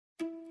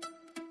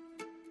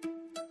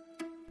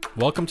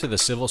Welcome to the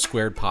Civil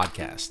Squared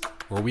podcast,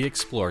 where we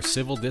explore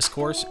civil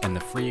discourse and the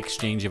free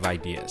exchange of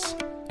ideas.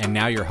 And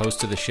now your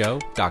host of the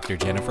show, Dr.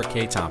 Jennifer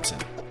K. Thompson.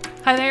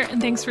 Hi there,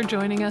 and thanks for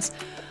joining us.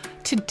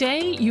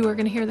 Today, you are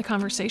going to hear the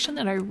conversation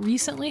that I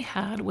recently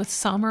had with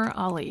Samar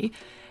Ali.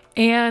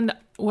 And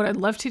what I'd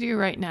love to do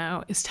right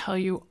now is tell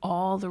you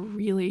all the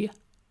really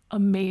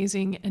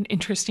amazing and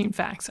interesting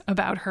facts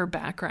about her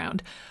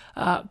background.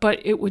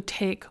 But it would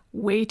take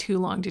way too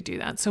long to do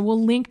that. So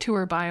we'll link to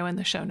her bio in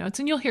the show notes,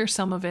 and you'll hear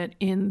some of it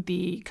in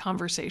the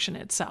conversation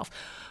itself.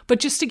 But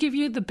just to give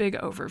you the big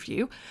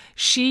overview,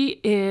 she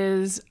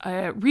is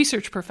a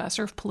research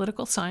professor of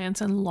political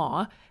science and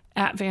law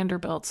at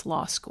Vanderbilt's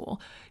Law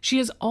School. She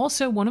is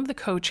also one of the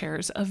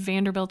co-chairs of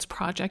Vanderbilt's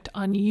Project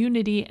on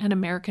Unity and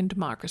American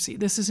Democracy.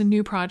 This is a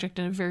new project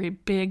and a very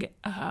big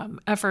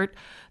effort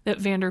that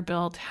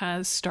Vanderbilt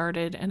has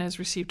started and has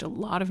received a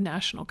lot of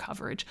national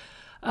coverage.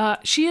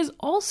 She is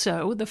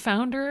also the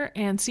founder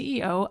and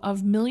CEO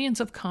of Millions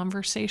of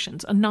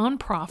Conversations, a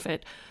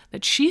nonprofit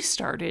that she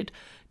started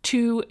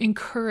to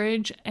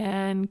encourage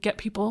and get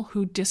people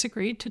who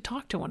disagree to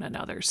talk to one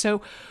another.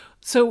 So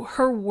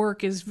her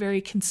work is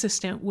very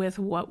consistent with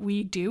what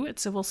we do at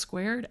Civil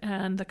Squared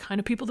and the kind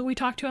of people that we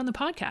talk to on the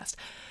podcast.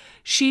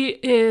 She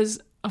is,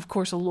 of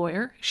course, a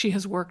lawyer. She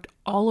has worked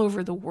all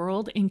over the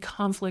world in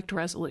conflict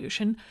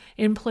resolution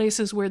in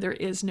places where there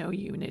is no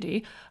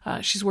unity.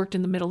 She's worked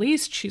in the Middle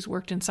East. She's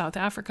worked in South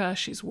Africa.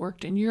 She's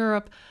worked in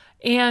Europe.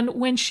 And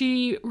when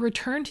she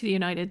returned to the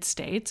United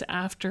States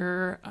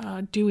after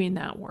doing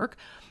that work,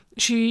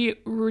 she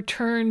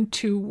returned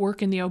to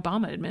work in the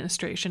Obama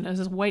administration as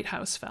a White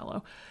House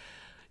fellow.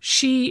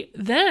 She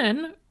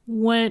then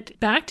went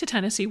back to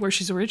Tennessee, where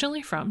she's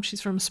originally from.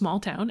 She's from a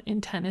small town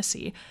in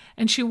Tennessee,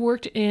 and she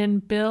worked in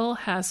Bill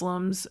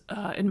Haslam's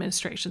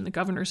administration, the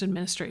governor's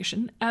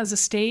administration, as a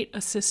state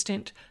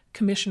assistant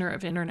commissioner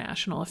of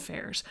international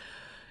affairs.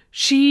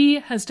 She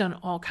has done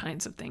all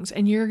kinds of things,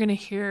 and you're going to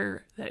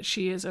hear that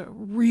she is a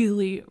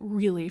really,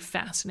 really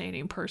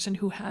fascinating person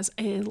who has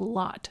a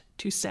lot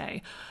to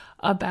say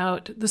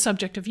about the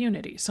subject of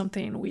unity,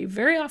 something we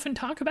very often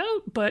talk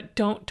about, but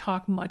don't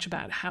talk much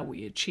about how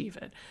we achieve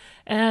it.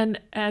 And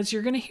as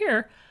you're going to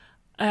hear,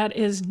 that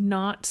is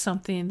not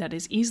something that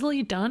is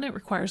easily done. It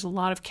requires a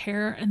lot of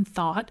care and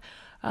thought.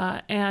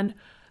 And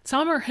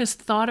Samar has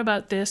thought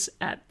about this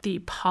at the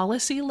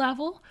policy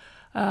level,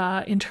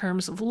 in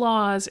terms of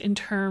laws, in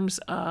terms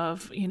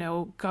of,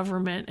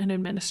 government and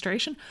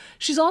administration.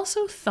 She's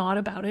also thought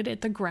about it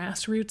at the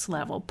grassroots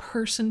level,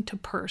 person to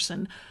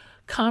person,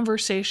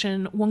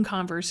 one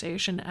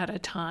conversation at a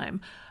time.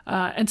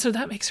 And so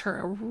that makes her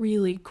a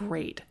really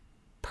great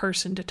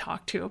person to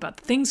talk to about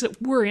the things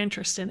that we're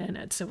interested in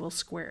at Civil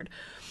Squared.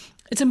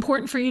 It's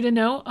important for you to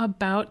know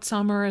about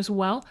Samar as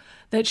well,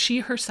 that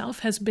she herself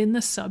has been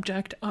the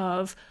subject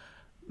of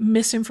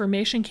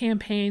misinformation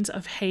campaigns,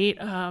 of hate,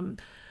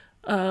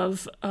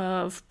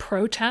 of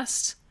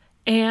protests.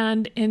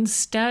 And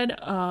instead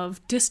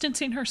of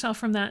distancing herself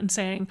from that and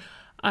saying,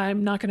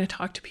 I'm not going to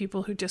talk to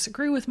people who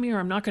disagree with me, or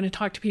I'm not going to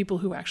talk to people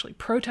who actually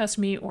protest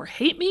me or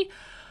hate me,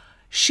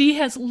 she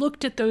has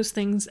looked at those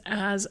things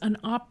as an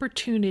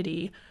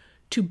opportunity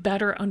to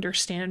better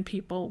understand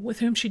people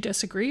with whom she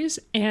disagrees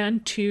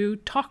and to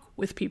talk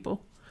with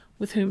people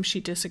with whom she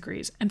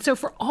disagrees. And so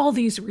for all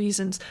these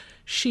reasons,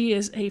 she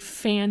is a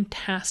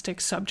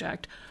fantastic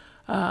subject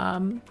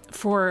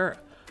for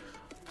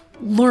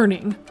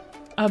learning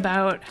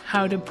about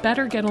how to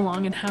better get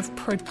along and have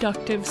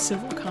productive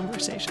civil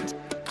conversations.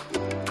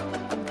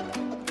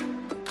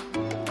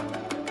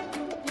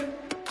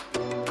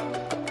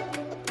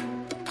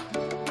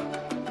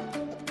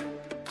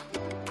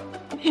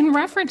 In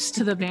reference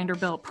to the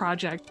Vanderbilt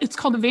Project, it's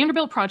called the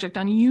Vanderbilt Project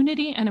on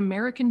Unity and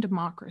American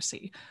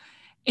Democracy.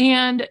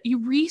 And you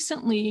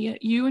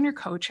and your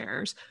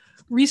co-chairs,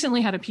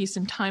 recently had a piece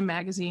in Time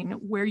magazine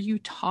where you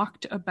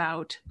talked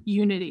about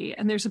unity.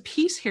 And there's a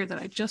piece here that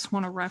I just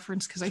want to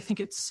reference because I think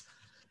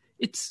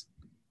it's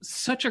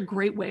such a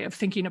great way of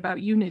thinking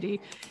about unity.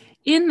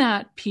 In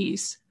that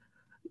piece,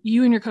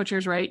 you and your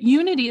co-chairs write,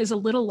 unity is a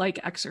little like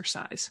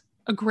exercise,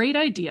 a great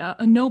idea,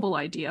 a noble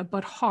idea,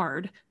 but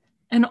hard,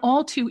 and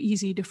all too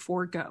easy to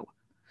forego.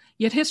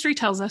 Yet history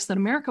tells us that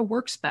America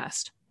works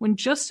best when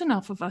just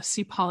enough of us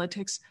see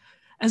politics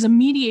as a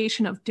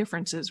mediation of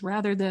differences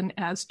rather than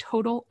as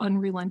total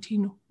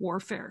unrelenting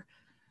warfare.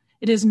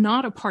 It is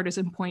not a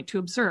partisan point to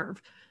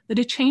observe that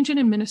a change in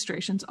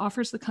administrations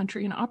offers the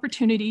country an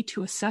opportunity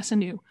to assess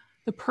anew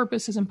the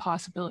purposes and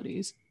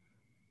possibilities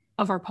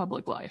of our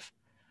public life.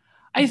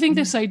 I think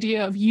this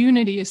idea of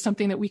unity is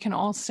something that we can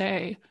all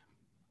say,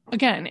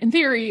 again, in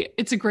theory,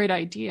 it's a great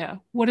idea.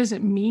 What does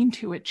it mean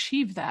to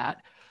achieve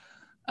that?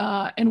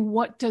 And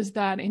what does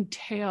that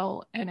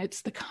entail? And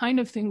it's the kind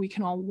of thing we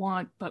can all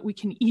want, but we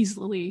can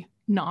easily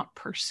not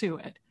pursue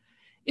it.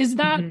 Is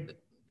that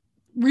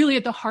really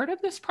at the heart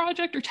of this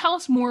project? Or tell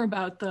us more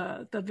about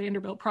the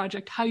Vanderbilt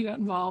Project, how you got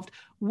involved,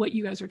 what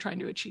you guys are trying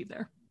to achieve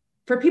there.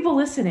 For people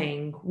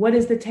listening, what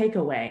is the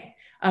takeaway?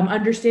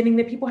 Understanding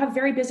that people have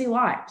very busy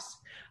lives.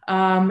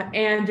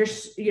 And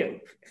there's,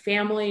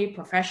 family,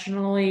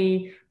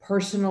 professionally,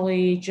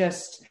 personally,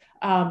 just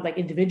like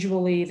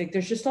individually, like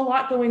there's just a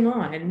lot going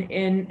on,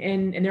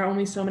 and there are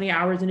only so many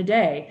hours in a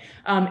day,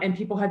 and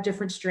people have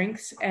different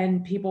strengths,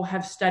 and people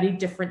have studied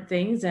different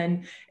things,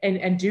 and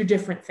do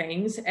different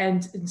things,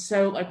 and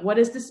so like, what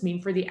does this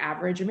mean for the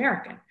average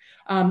American?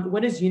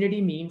 What does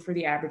unity mean for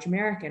the average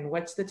American?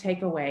 What's the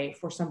takeaway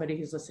for somebody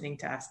who's listening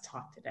to us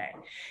talk today?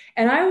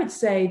 And I would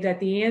say that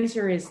the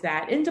answer is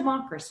that in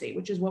democracy,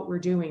 which is what we're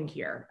doing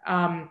here,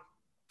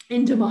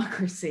 in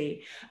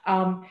democracy,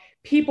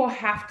 people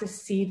have to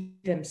see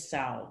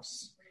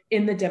themselves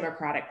in the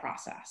democratic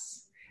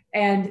process.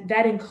 And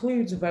that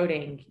includes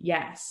voting,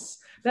 yes.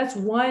 That's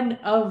one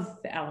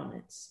of the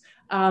elements.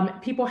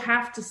 People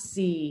have to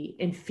see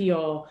and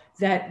feel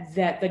that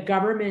the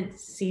government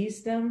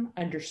sees them,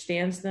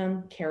 understands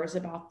them, cares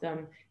about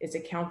them, is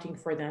accounting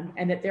for them,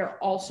 and that they're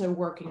also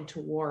working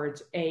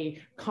towards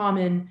a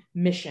common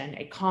mission,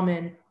 a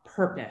common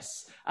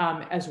purpose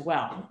as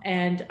well.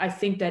 And I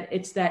think that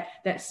it's that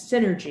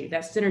synergy,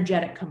 that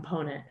synergetic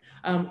component,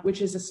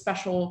 which is a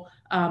special,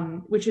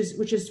 which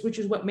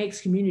is what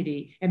makes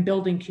community and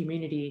building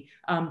community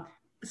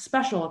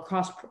special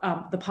across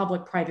the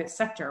public-private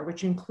sector,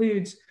 which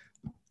includes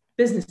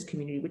business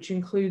community, which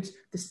includes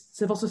the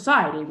civil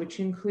society, which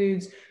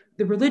includes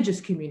the religious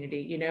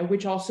community,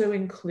 which also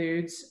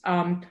includes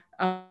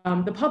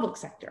the public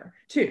sector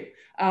too.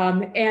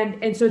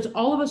 And so it's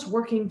all of us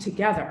working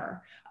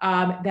together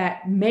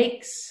that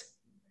makes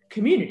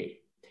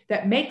community,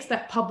 that makes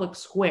that public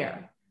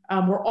square.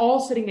 We're all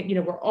sitting,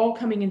 we're all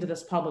coming into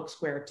this public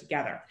square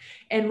together.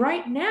 And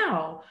right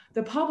now,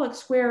 the public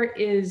square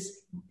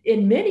is,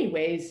 in many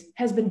ways,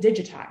 has been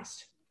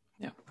digitized.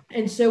 Yeah.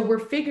 And so we're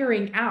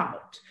figuring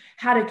out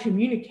how to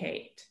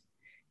communicate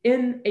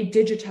in a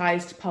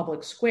digitized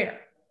public square,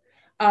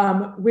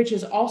 which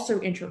is also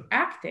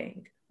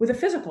interacting with a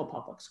physical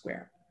public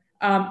square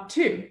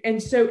too.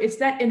 And so it's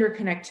that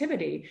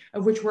interconnectivity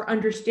of which we're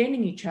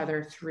understanding each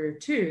other through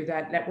too,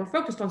 that we're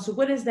focused on. So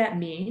what does that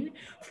mean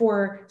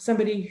for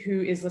somebody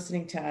who is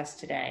listening to us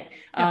today?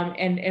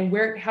 And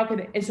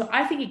so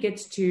I think it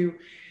gets to,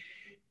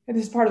 and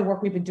this is part of the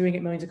work we've been doing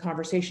at Millions of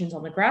Conversations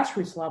on the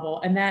grassroots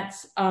level. And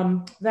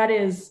that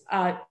is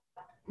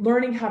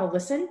learning how to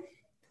listen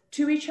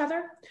to each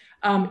other,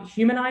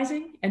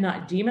 humanizing and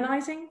not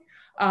demonizing,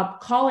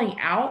 calling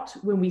out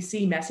when we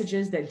see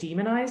messages that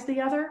demonize the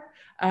other.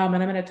 And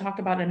I'm going to talk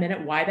about in a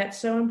minute why that's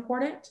so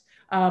important.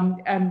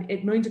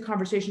 At Millions of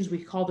Conversations,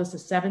 we call this the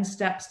 7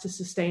 steps to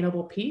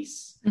sustainable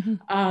peace.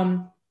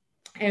 Mm-hmm.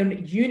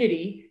 And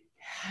unity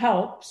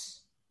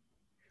helps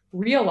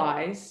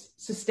realize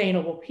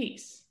sustainable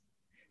peace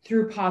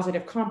through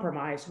positive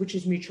compromise, which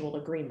is mutual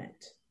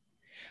agreement.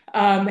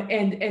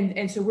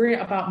 And so we're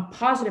about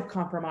positive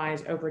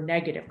compromise over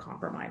negative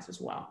compromise as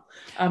well.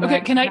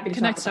 Okay, can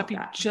I stop you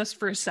just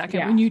for a second?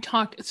 Yeah. When you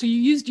talked, so you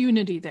used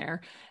unity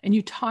there, and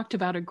you talked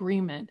about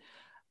agreement.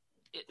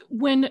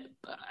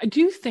 I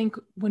do think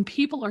when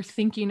people are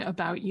thinking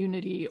about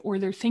unity, or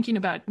they're thinking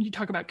about, you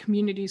talk about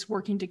communities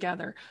working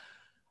together,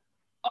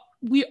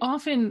 we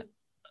often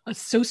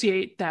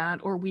associate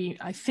that, or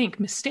I think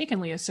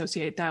mistakenly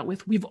associate that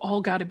with, we've all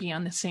got to be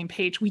on the same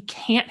page. We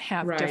can't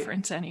have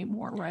difference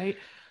anymore, right?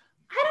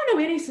 I don't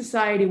know any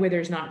society where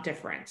there's not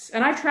difference.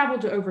 And I've traveled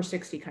to over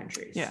 60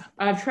 countries. Yeah.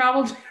 I've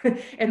traveled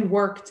and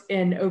worked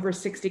in over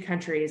 60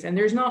 countries. And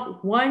there's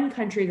not one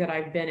country that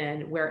I've been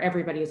in where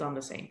everybody is on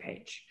the same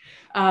page.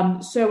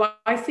 So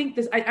I think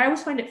I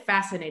always find it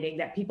fascinating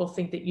that people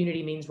think that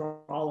unity means we're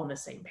all on the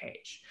same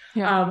page.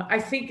 Yeah. I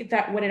think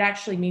that what it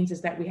actually means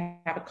is that we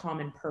have a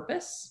common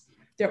purpose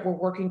that we're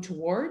working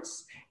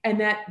towards,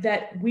 and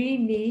that we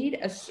need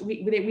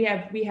we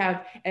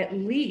have at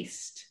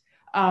least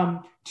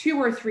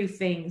 2 or 3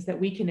 things that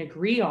we can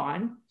agree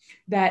on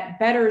that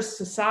betters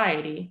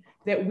society,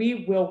 that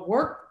we will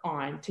work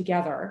on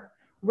together,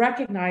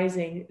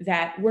 recognizing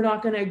that we're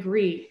not going to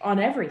agree on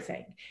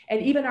everything.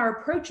 And even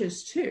our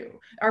approaches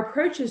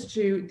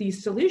to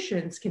these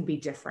solutions can be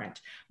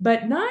different,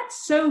 but not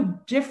so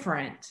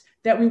different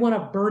that we want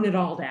to burn it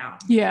all down.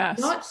 Yes.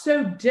 Not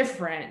so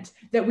different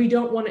that we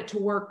don't want it to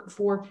work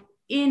for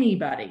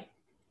anybody.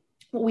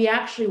 What we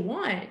actually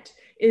want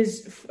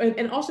is,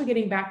 and also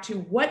getting back to,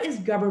 what is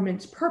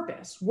government's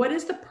purpose? What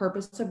is the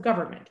purpose of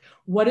government?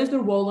 What is the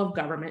role of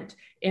government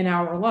in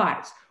our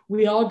lives?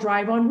 We all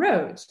drive on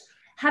roads.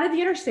 How did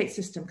the interstate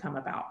system come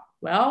about?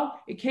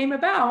 Well, it came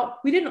about,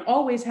 we didn't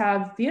always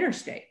have the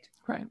interstate.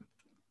 Right.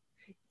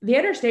 The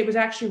interstate was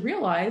actually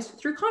realized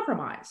through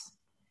compromise.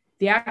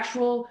 The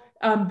actual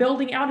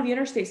building out of the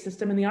interstate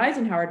system in the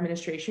Eisenhower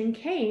administration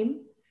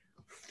came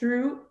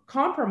through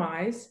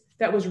compromise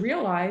that was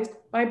realized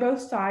by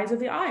both sides of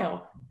the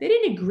aisle. They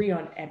didn't agree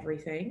on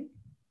everything.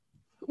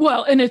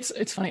 Well, and it's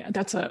funny.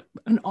 That's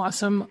an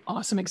awesome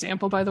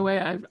example, by the way.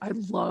 I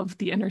love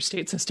the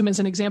interstate system as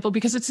an example,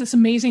 because it's this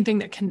amazing thing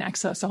that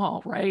connects us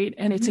all, right?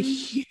 And it's a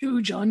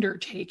huge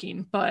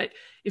undertaking. But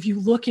if you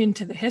look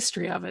into the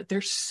history of it,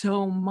 there's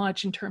so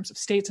much in terms of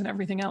states and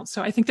everything else.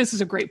 So I think this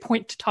is a great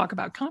point to talk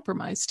about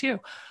compromise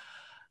too.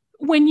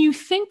 when you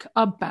think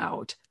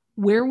about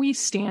where we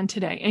stand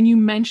today, and you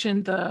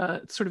mentioned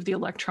the sort of the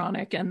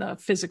electronic and the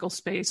physical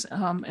space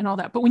and all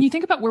that, but when you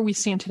think about where we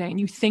stand today and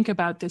you think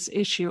about this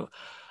issue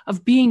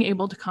of being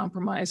able to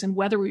compromise and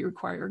whether we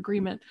require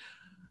agreement,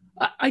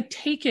 I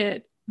take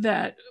it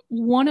that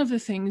one of the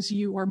things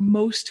you are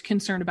most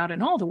concerned about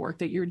in all the work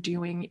that you're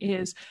doing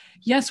is,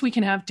 yes, we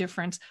can have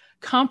difference.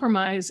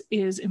 Compromise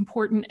is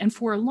important. And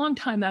for a long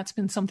time, that's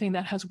been something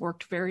that has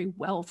worked very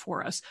well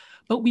for us.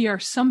 But we are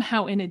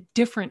somehow in a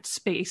different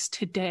space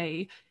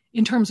today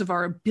in terms of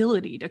our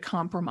ability to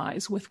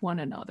compromise with one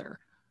another.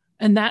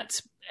 And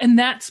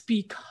that's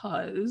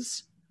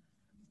because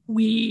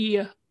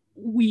we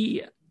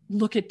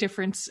look at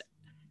difference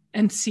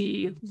and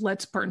see,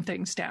 let's burn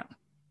things down.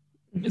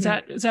 Mm-hmm.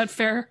 Is that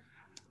fair?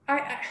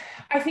 I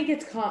think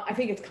it's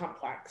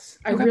complex.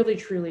 I really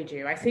truly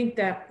do. I think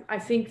that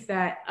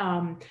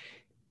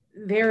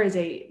there is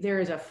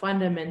a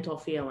fundamental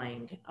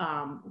feeling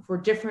for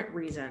different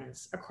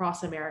reasons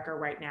across America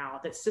right now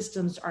that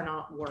systems are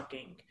not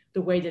working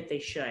the way that they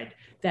should.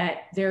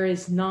 That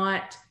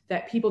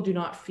people do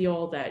not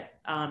feel that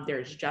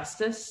there's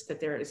justice, that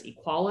there is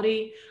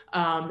equality,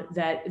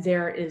 that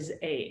there's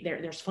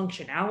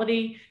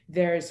functionality,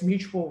 there's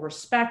mutual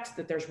respect,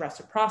 that there's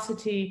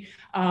reciprocity,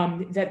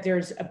 that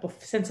there's a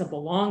sense of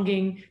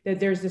belonging, that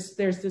there's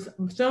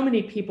so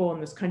many people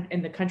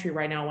in the country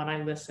right now. When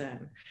I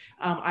listen,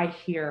 I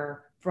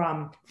hear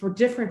for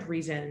different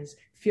reasons,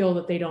 feel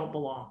that they don't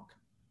belong.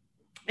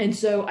 And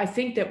so I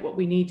think that what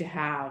we need to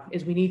have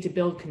is we need to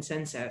build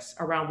consensus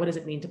around what does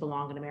it mean to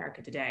belong in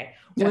America today?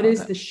 What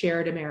is the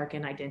shared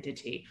American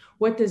identity?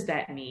 What does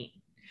that mean?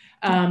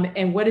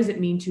 And what does it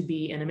mean to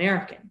be an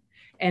American?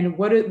 And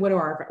what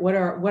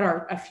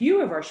are a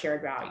few of our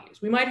shared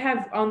values? We might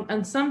have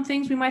on some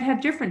things, we might have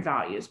different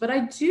values, but I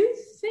do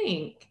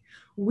think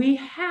we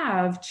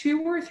have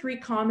 2 or 3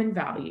 common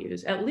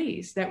values, at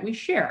least, that we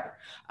share.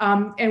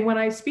 And when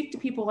I speak to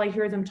people, I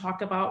hear them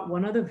talk about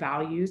one of the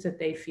values that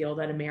they feel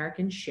that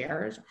Americans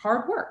share is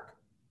hard work,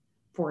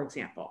 for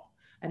example.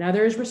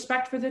 Another is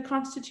respect for the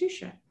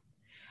Constitution.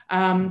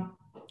 And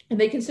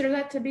they consider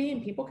that to be,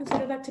 and people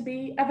consider that to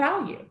be a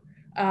value.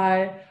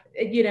 I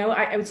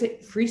would say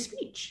free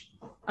speech.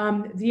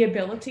 The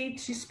ability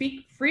to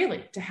speak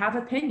freely, to have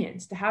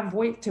opinions, to have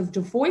voice, to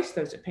voice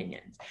those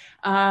opinions,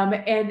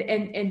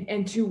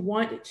 and to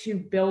want to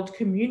build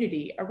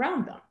community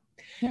around them,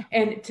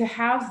 and to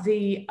have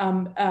the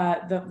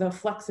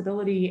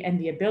flexibility and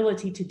the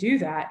ability to do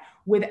that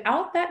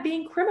without that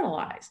being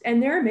criminalized.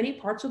 And there are many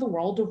parts of the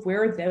world of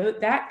where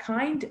that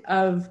kind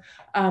of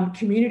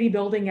community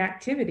building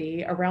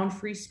activity around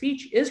free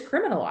speech is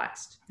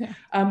criminalized. Yeah.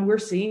 We're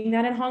seeing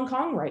that in Hong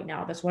Kong right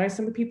now. That's why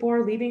some people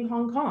are leaving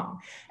Hong Kong.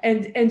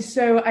 And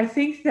so I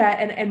think that,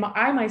 and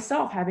I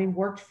myself, having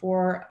worked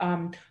for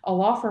a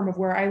law firm of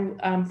where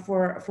I,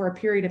 for a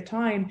period of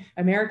time,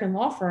 American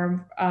law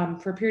firm,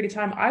 for a period of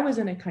time, I was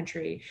in a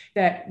country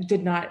that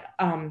did not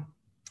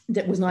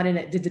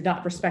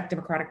respect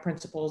democratic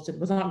principles. It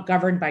was not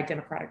governed by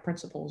democratic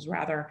principles,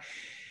 rather.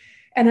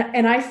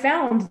 And I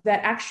found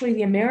that actually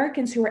the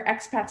Americans who were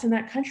expats in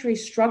that country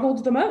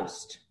struggled the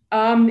most.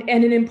 And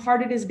in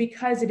part it is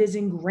because it is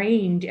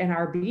ingrained in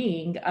our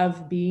being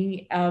of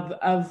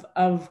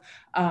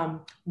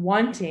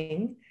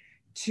wanting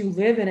to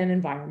live in an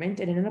environment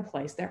and in a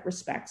place that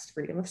respects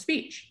freedom of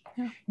speech.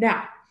 Yeah.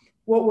 Now,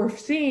 what we're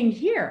seeing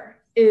here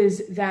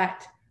is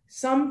that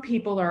some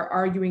people are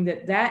arguing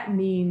that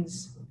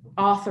means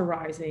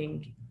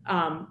authorizing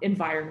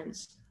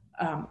environments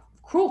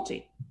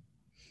cruelty.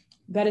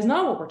 That is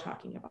not what we're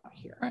talking about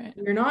here. Right.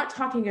 We're not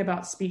talking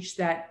about speech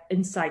that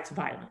incites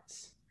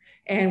violence,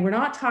 and we're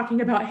not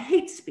talking about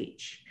hate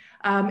speech.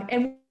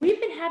 And we've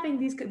been having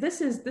these.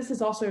 This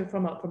is also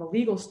from a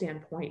legal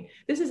standpoint.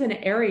 This is an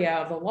area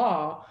of the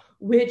law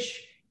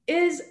which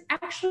is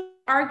actually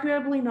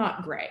arguably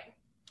not gray.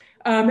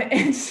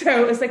 And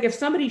so it's like if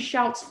somebody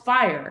shouts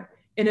fire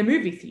in a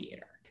movie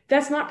theater,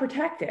 that's not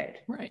protected.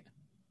 Right.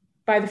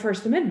 By the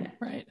First Amendment.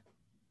 Right.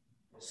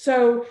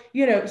 So,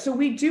 so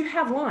we do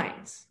have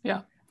lines.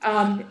 Yeah.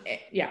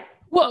 Yeah.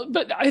 Well,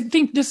 but I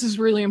think this is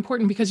really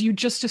important because you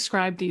just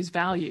described these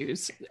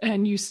values,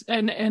 and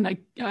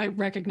I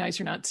recognize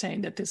you're not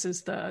saying that this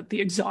is the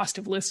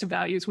exhaustive list of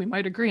values we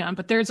might agree on,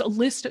 but there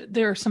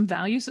are some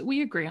values that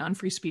we agree on,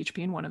 free speech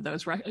being one of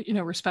those,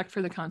 respect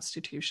for the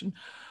Constitution,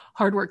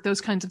 hard work,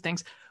 those kinds of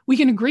things. We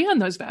can agree on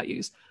those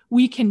values.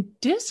 We can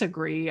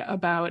disagree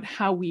about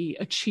how we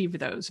achieve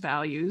those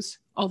values,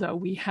 although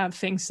we have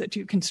things that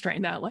do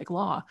constrain that, like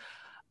law.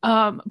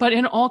 But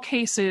in all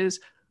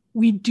cases,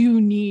 we do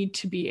need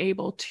to be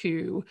able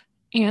to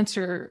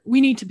answer.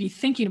 We need to be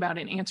thinking about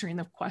and answering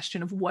the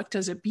question of what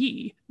does it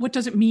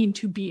mean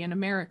to be an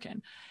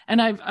American?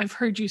 And I've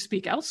heard you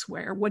speak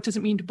elsewhere. What does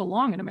it mean to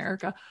belong in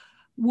America?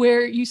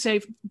 Where you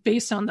say,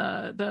 based on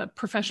the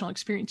professional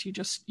experience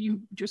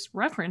you just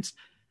referenced,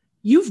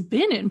 you've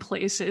been in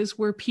places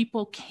where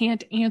people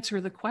can't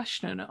answer the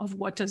question of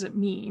what does it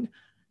mean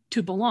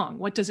to belong?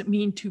 What does it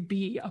mean to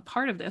be a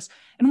part of this?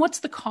 And what's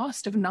the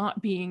cost of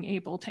not being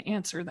able to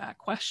answer that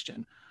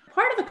question?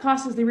 part of the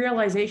cost is the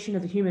realization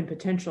of the human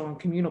potential and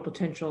communal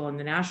potential and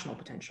the national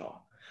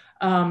potential.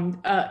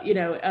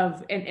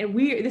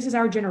 This is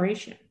our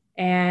generation.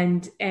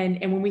 And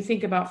when we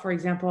think about, for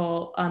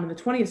example, in the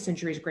 20th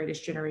century's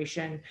greatest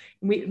generation,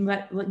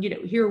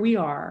 here we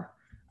are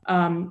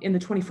in the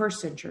 21st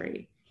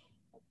century.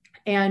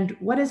 And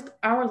what is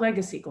our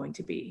legacy going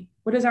to be?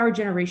 What is our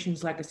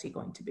generation's legacy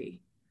going to be?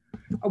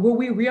 Will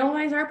we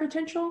realize our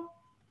potential?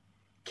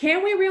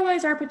 Can we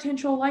realize our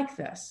potential like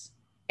this?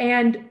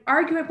 And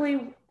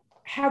arguably,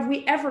 have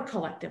we ever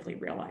collectively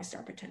realized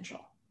our potential?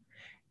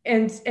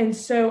 And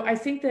so I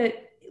think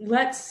that,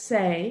 let's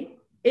say,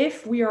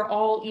 if we are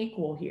all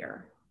equal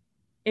here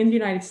in the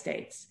United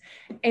States,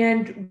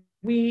 and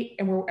we're,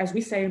 as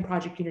we say in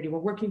Project Unity, we're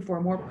working for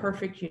a more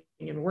perfect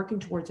union, we're working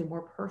towards a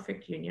more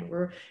perfect union,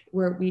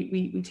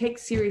 we take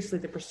seriously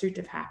the pursuit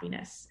of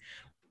happiness.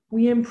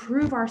 We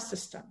improve our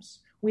systems,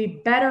 we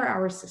better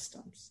our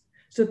systems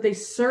so that they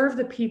serve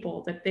the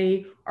people that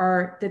they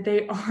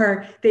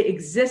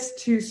exist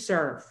to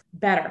serve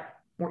better,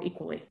 more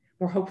equally,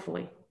 more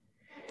hopefully.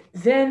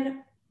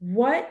 Then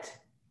what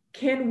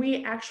can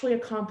we actually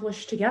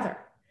accomplish together?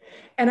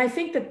 And I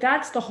think that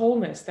that's the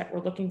wholeness that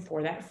we're looking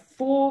for, that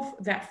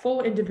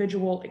full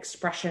individual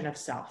expression of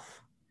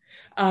self.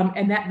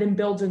 And that then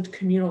builds into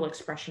communal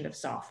expression of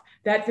self.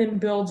 That then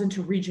builds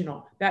into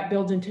regional, that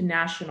builds into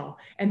national.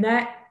 And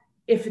that,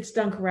 if it's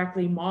done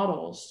correctly,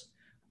 models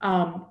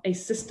a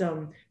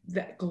system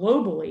that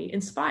globally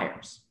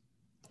inspires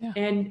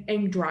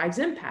and drives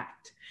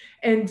impact.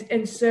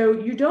 And so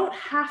you don't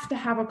have to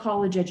have a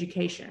college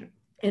education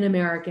in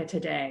America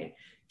today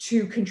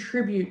to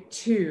contribute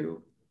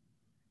to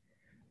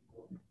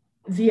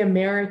the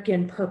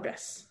American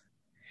purpose.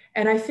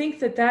 And I think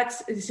that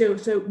that's,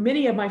 so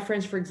many of my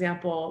friends, for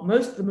example,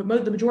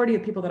 the majority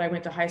of people that I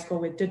went to high school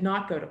with did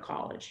not go to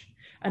college.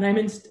 And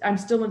I'm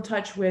still in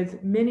touch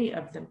with many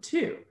of them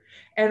too.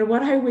 And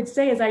what I would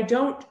say is I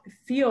don't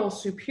feel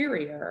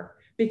superior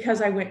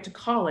because I went to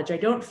college. I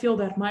don't feel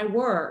that my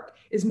work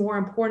is more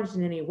important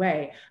in any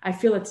way. I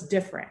feel it's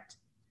different.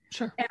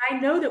 Sure. And I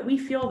know that we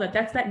feel that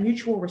that's that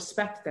mutual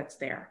respect that's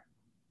there.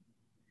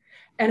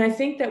 And I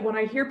think that when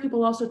I hear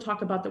people also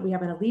talk about that we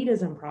have an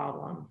elitism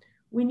problem,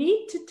 we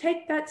need to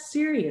take that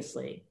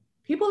seriously.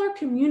 People are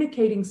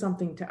communicating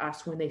something to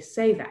us when they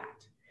say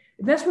that.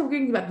 And that's what we're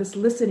getting about, this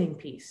listening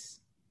piece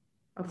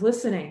of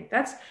listening.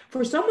 That's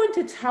for someone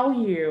to tell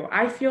you,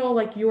 I feel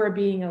like you are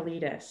being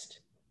elitist.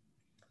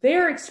 They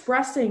are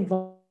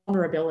expressing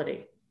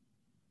vulnerability.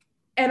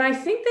 And I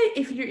think that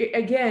if you're,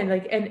 again,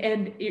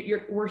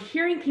 we're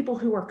hearing people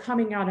who are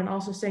coming out and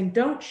also saying,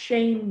 don't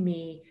shame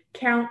me,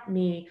 count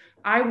me.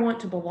 I want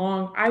to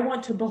belong. I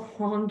want to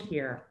belong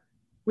here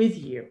with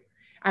you.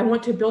 I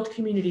want to build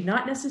community,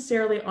 not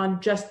necessarily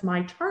on just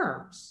my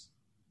terms.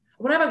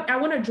 I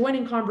want to join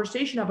in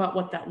conversation about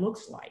what that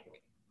looks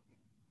like.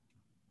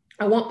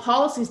 I want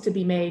policies to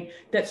be made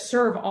that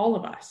serve all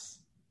of us.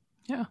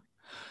 Yeah.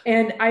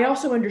 And I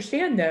also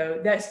understand, though,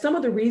 that some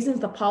of the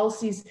reasons the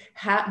policies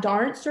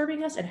aren't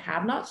serving us and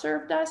have not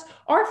served us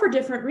are for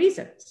different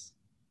reasons.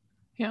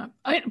 Yeah.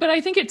 But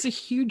I think it's a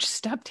huge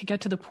step to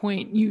get to the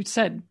point you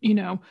said,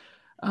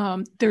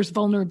 there's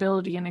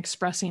vulnerability in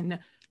expressing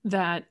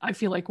that I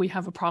feel like we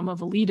have a problem of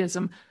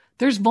elitism.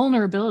 There's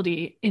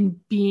vulnerability in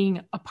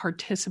being a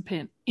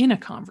participant in a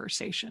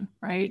conversation,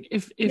 right?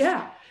 If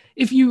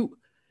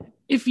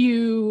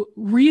you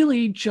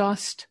really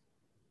just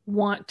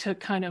want to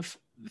kind of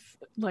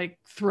like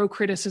throw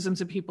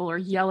criticisms at people or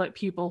yell at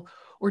people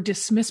or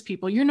dismiss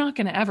people, you're not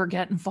going to ever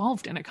get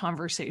involved in a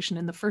conversation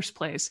in the first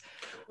place.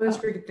 Let's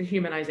forget the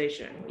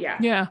humanization. Yeah.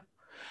 Yeah.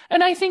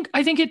 And I think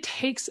it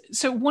takes,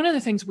 so one of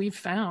the things we've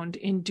found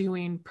in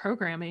doing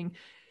programming,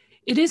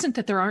 it isn't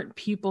that there aren't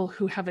people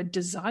who have a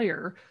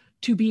desire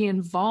to be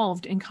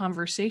involved in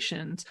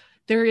conversations.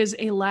 There is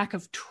a lack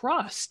of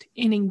trust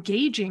in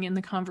engaging in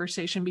the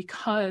conversation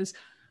because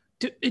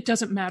it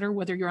doesn't matter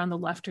whether you're on the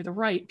left or the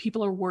right.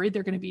 People are worried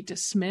they're going to be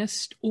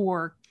dismissed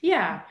or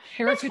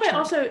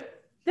caricature.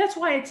 That's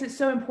why it's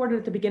so important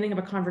at the beginning of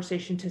a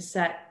conversation to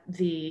set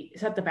the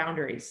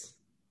boundaries.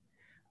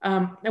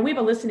 And we have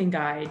a listening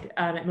guide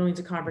at Millions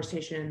of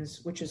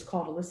Conversations, which is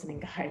called a listening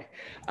guide.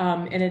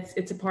 And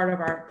it's a part of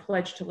our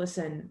Pledge to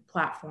Listen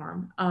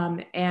platform.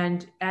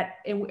 And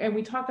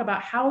we talk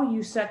about how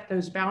you set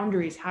those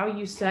boundaries, how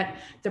you set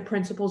the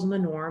principles and the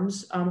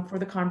norms for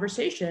the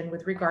conversation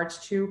with regards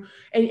to,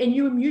 and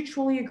you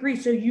mutually agree.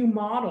 So you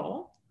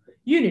model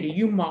unity,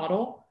 you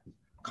model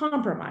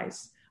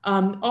compromise.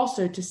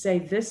 Also to say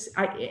this,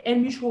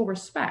 and mutual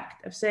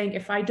respect of saying,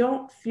 if I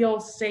don't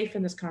feel safe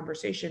in this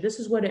conversation, this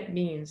is what it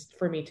means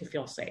for me to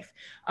feel safe.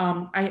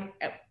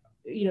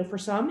 For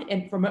some,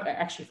 and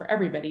for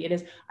everybody, it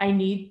is, I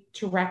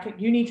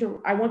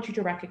want you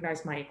to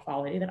recognize my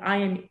equality, that I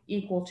am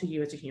equal to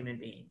you as a human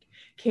being.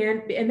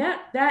 And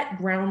that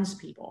grounds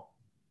people.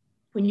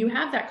 When you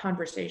have that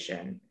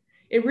conversation,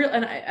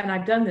 and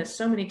I've done this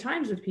so many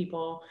times with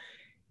people,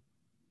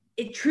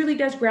 it truly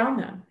does ground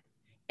them.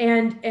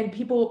 And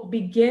people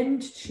begin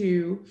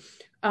to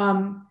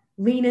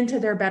lean into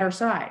their better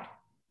side.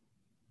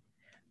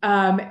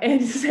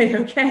 and say,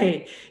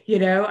 okay,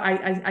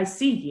 I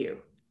see you.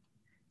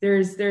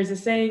 There's a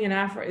saying in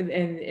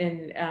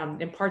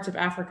in parts of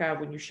Africa,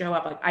 when you show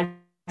up, like, I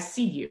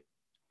see you,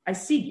 I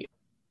see you.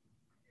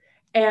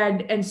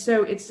 And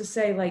so it's to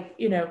say, like,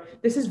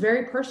 this is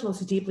very personal.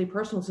 This is deeply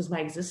personal. This is my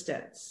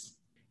existence.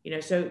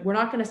 So we're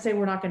not going to say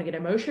we're not going to get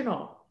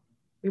emotional.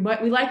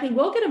 We likely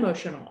will get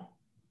emotional.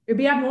 It'd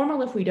be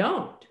abnormal if we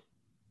don't.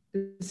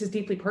 This is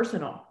deeply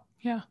personal.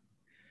 Yeah.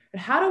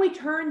 But how do we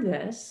turn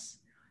this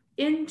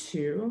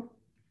into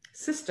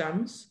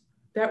systems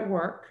that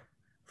work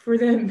for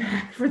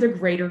the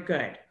greater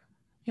good?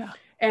 Yeah.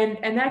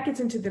 And that gets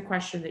into the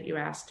question that you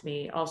asked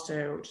me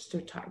also, just to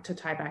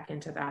tie back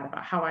into that,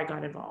 about how I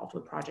got involved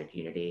with Project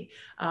Unity,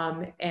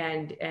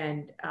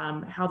 and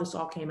how this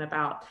all came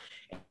about.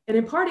 And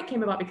in part, it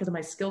came about because of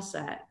my skill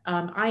set.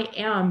 I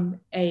am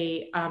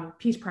a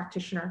peace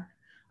practitioner.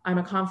 I'm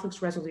a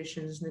conflicts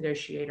resolutions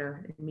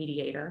negotiator and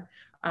mediator.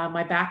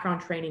 My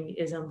background training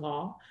is in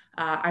law.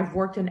 I've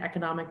worked in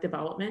economic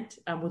development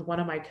with one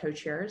of my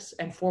co-chairs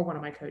and for one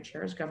of my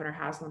co-chairs, Governor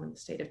Haslam in the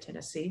state of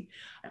Tennessee.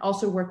 I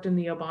also worked in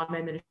the Obama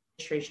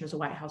administration as a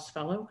White House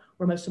fellow,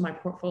 where most of my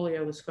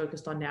portfolio was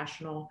focused on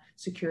national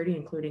security,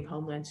 including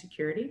homeland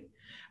security.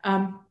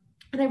 And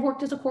I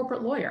worked as a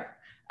corporate lawyer.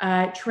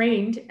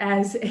 Trained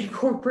as a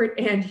corporate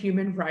and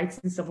human rights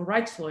and civil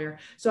rights lawyer.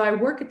 So I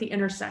work at the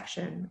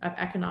intersection of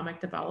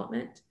economic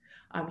development,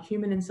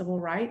 human and civil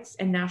rights,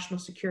 and national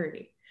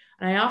security.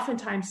 And I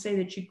oftentimes say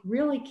that you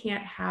really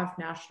can't have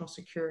national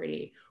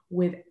security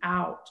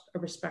without a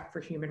respect for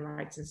human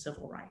rights and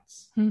civil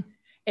rights. And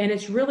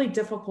it's really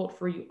difficult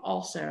for you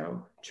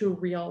also to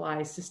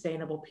realize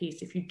sustainable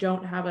peace if you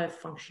don't have a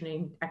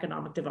functioning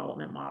economic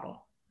development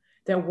model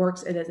that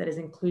works, that is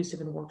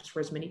inclusive and works for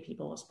as many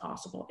people as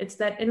possible. It's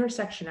that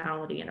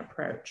intersectionality and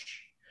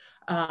approach,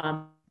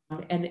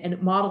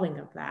 and modeling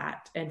of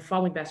that and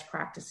following best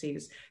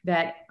practices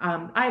that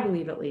I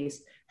believe at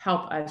least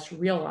help us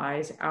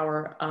realize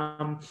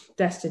our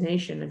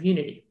destination of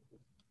unity.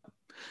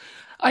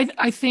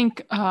 I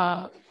think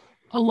a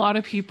lot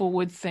of people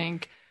would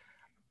think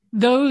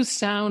those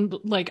sound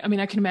like,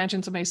 I can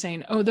imagine somebody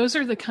saying, oh, those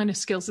are the kind of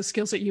skills, the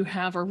skills that you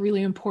have are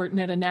really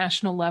important at a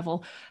national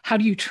level. How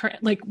do you,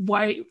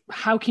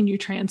 how can you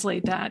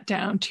translate that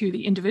down to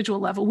the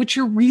individual level, which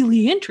you're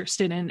really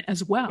interested in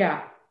as well?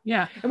 Yeah.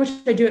 Yeah. And which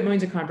I do at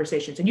Millions of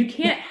Conversations. And you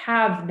can't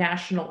have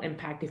national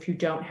impact if you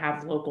don't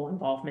have local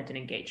involvement and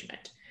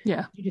engagement.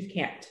 Yeah. You just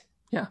can't.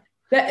 Yeah.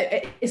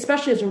 That,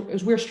 especially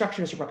as we're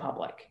structured as a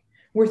republic.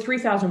 We're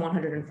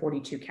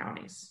 3,142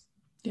 counties.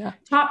 Yeah.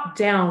 Top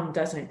down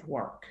doesn't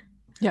work.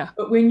 Yeah.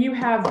 But when you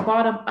have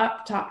bottom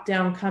up, top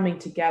down coming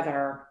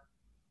together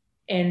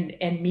and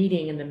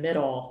meeting in the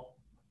middle,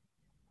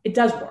 it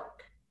does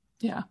work.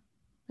 Yeah.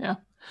 Yeah.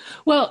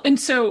 Well, and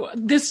so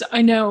this,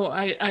 I know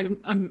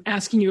I'm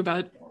asking you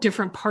about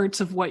different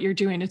parts of what you're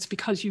doing. It's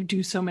because you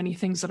do so many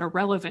things that are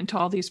relevant to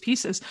all these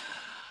pieces.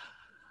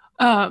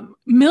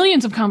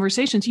 Millions of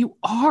Conversations, you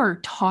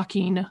are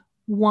talking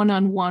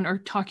one-on-one or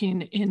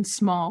talking in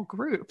small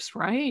groups,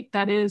 right?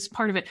 That is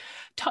part of it.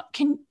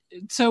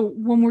 So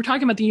when we're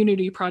talking about the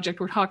Unity Project,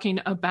 we're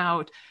talking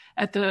about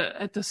at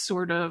the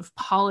sort of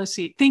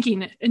policy,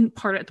 thinking in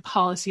part at the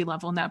policy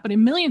level and that, but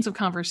in Millions of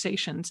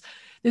Conversations,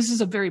 this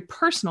is a very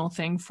personal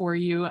thing for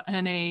you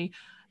and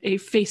a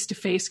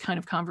face-to-face kind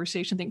of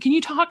conversation thing. Can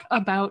you talk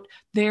about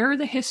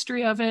the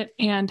history of it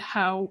and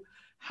how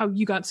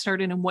you got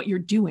started and what you're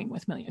doing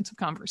with Millions of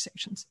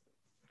Conversations?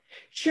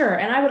 Sure.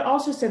 And I would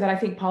also say that I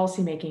think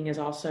policymaking is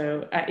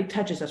also, it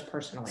touches us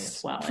personally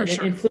as well. For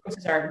sure. It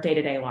influences our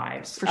day-to-day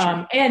lives. For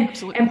sure.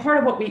 And part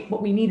of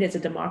what we need as a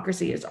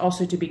democracy is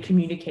also to be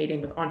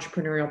communicating with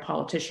entrepreneurial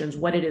politicians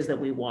what it is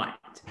that we want.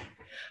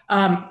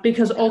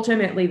 Because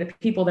ultimately the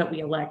people that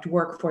we elect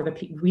work for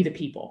we the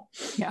people.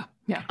 Yeah.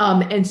 Yeah.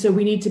 And so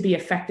we need to be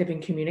effective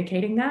in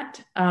communicating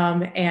that.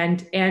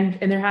 And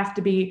there have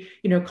to be,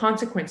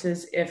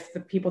 consequences if the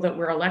people that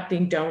we're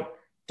electing don't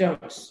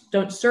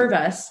serve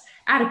us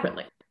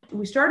adequately.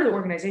 We started the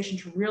organization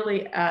to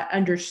really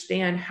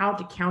understand how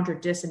to counter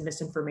dis and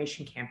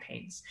misinformation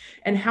campaigns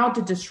and how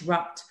to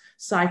disrupt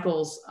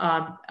cycles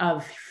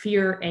of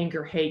fear,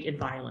 anger, hate, and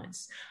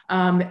violence,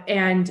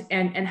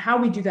 and how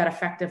we do that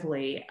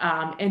effectively,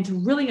 and to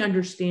really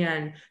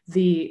understand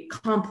the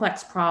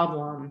complex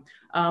problem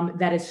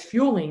that is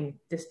fueling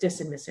this dis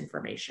and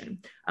misinformation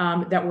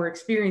that we're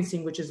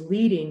experiencing, which is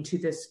leading to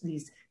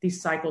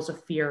these cycles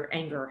of fear,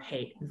 anger,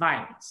 hate, and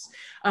violence.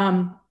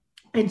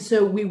 And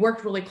so we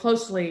worked really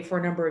closely for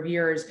a number of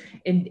years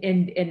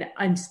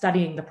in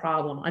studying the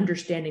problem,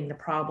 understanding the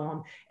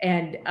problem,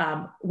 and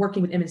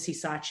working with M&C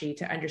Saatchi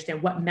to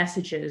understand what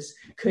messages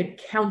could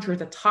counter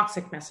the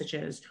toxic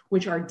messages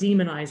which are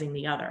demonizing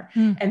the other.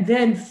 And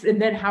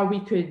then how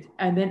we could,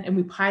 and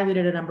we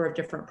piloted a number of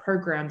different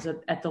programs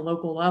at the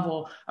local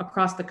level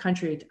across the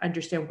country to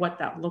understand what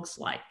that looks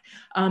like.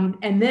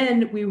 And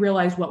then we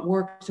realized what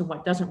works and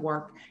what doesn't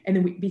work. And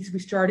then we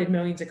started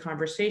Millions of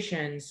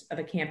Conversations,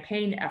 the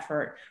campaign effort,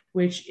 effort,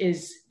 which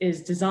is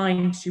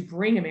designed to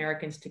bring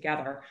Americans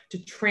together,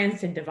 to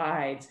transcend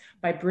divides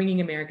by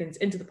bringing Americans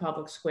into the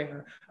public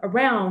square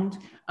around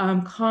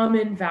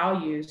common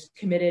values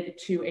committed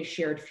to a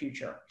shared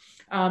future.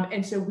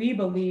 And so we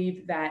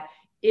believe that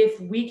if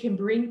we can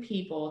bring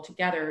people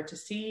together to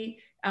see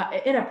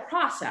in a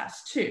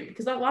process too,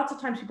 because lots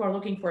of times people are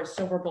looking for a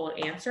silver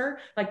bullet answer.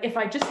 Like, if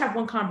I just have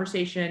one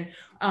conversation,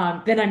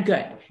 then I'm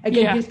good.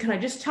 Again, can I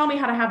just tell me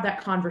how to have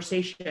that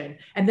conversation?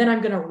 And then I'm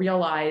going to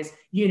realize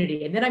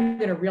unity. And then I'm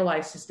going to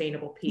realize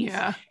sustainable peace.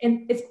 Yeah.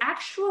 And it's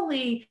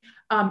actually,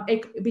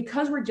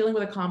 because we're dealing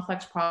with a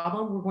complex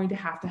problem, we're going to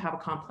have a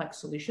complex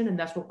solution. And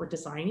that's what we're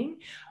designing.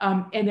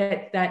 And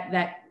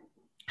that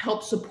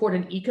helps support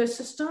an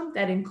ecosystem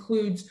that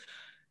includes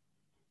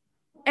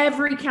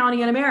every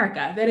county in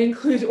America, that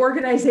includes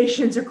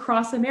organizations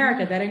across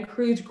America, that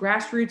includes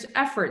grassroots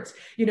efforts.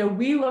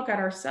 We look at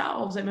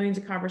ourselves at Millions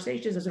of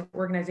Conversations as an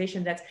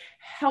organization that's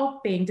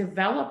helping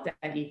develop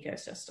that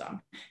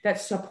ecosystem,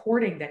 that's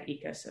supporting that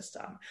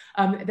ecosystem.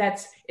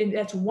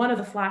 That's one of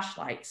the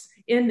flashlights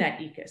in that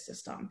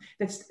ecosystem.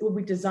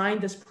 We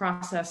designed this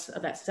process,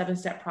 that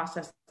 7-step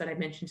process that I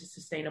mentioned, to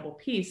sustainable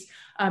peace.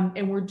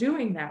 And we're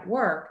doing that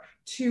work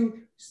to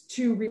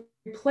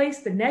replace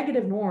the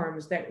negative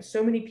norms that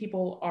so many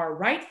people are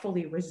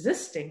rightfully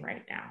resisting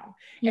right now,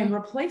 and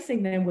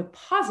replacing them with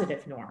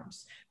positive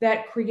norms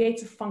that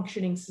creates a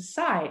functioning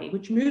society,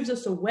 which moves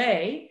us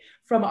away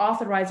from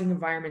authorizing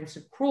environments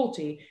of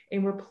cruelty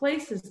and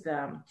replaces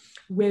them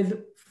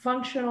with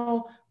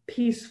functional,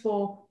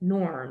 peaceful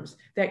norms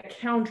that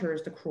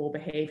counters the cruel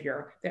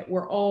behavior that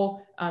we're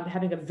all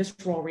having a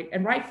visceral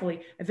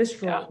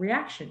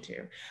reaction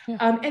to.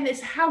 And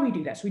it's how we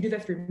do that. So we do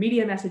that through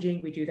media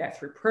messaging. We do that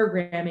through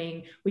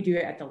programming. We do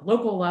it at the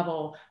local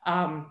level.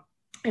 And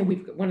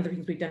one of the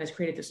things we've done is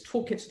created this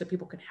toolkit so that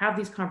people can have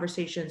these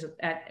conversations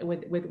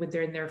with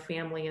their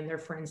family and their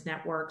friends'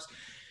 networks.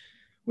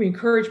 We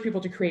encourage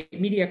people to create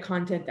media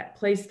content that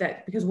plays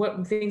that, because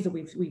what things that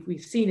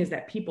we've seen is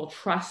that people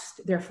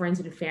trust their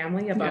friends and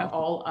family above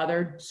all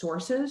other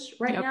sources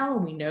right now,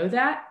 and we know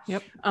that.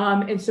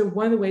 And so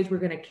one of the ways we're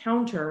going to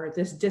counter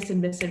this dis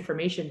and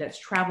misinformation that's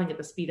traveling at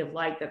the speed of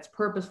light, that's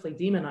purposefully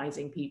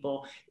demonizing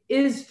people,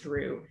 is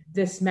through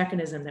this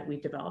mechanism that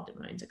we've developed in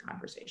Millions of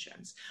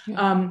Conversations.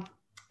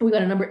 We've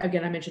got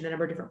I mentioned a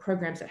number of different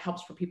programs that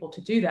helps for people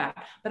to do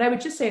that. But I would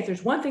just say, if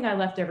there's one thing I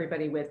left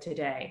everybody with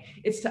today,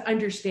 it's to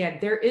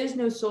understand there is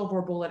no silver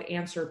bullet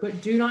answer,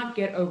 but do not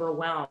get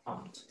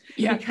overwhelmed,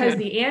 because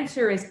the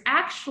answer is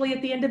actually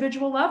at the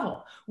individual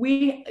level.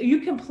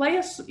 You can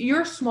play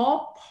your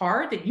small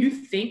part that you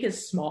think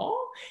is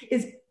small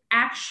is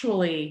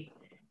actually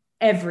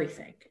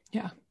everything.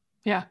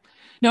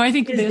 No, I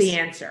think this is the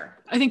answer.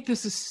 I think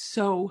this is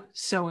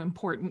so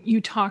important.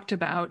 You talked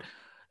about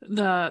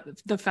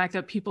the fact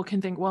that people can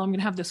think, well, I'm going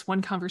to have this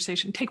one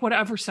conversation, take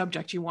whatever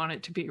subject you want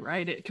it to be,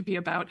 right? It could be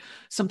about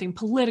something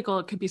political.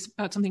 It could be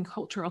about something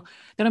cultural.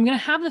 That I'm going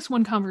to have this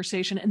one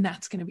conversation and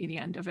that's going to be the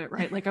end of it,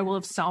 right? Like, I will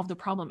have solved the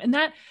problem. And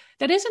that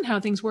isn't how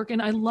things work.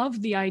 And I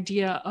love the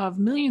idea of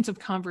Millions of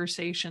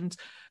Conversations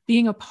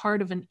being a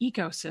part of an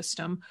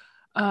ecosystem,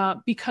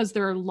 because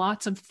there are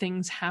lots of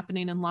things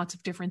happening and lots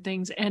of different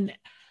things. And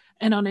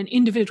on an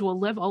individual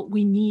level,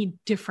 we need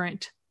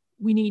different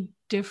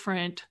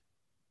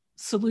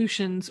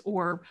solutions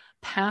or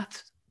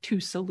paths to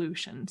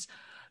solutions,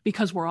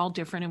 because we're all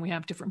different and we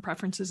have different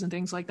preferences and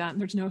things like that. And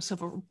there's no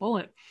silver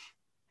bullet.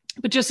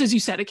 But just as you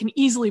said, it can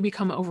easily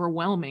become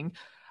overwhelming.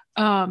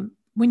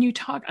 When you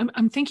talk,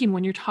 I'm thinking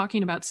when you're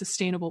talking about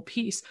sustainable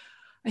peace,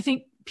 I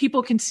think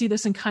people can see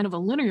this in kind of a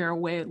linear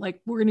way, like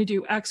we're going to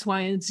do X,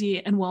 Y, and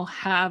Z, and we'll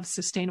have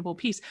sustainable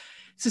peace.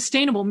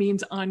 Sustainable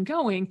means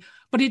ongoing,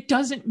 but it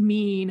doesn't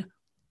mean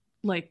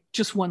like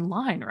just one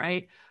line,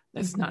 right?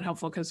 That's not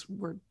helpful because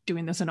we're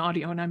doing this in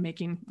audio and I'm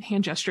making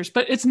hand gestures,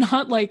 but it's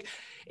not like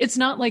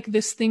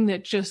this thing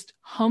that just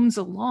hums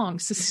along.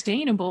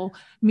 Sustainable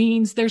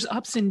means there's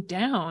ups and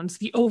downs.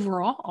 The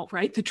overall,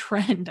 right? The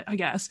trend, I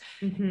guess,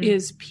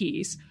 is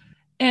peace.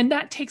 And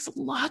that takes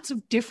lots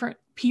of different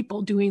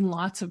people doing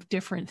lots of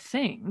different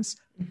things.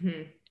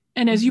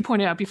 And as you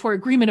pointed out before,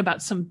 agreement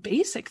about some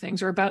basic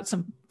things or about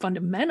some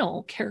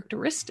fundamental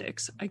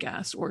characteristics, I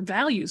guess, or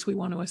values we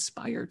want to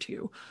aspire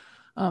to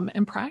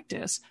and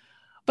practice.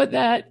 But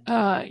that,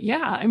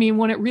 I mean,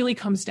 when it really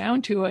comes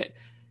down to it,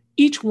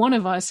 each one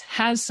of us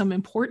has some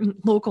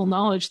important local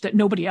knowledge that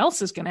nobody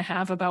else is going to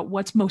have about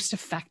what's most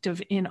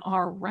effective in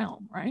our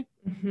realm, right?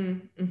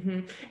 And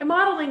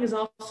modeling is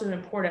also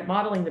important,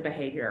 modeling the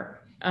behavior.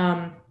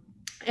 And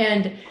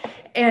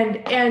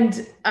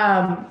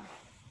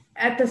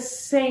at the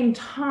same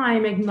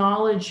time,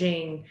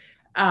 acknowledging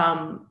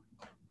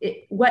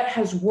what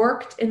has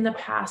worked in the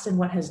past and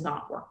what has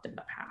not worked in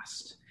the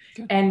past.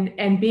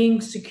 And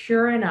being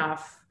secure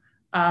enough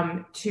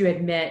to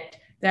admit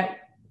that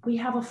we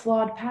have a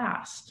flawed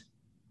past.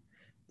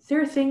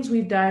 There are things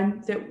we've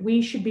done that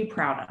we should be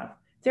proud of.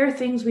 There are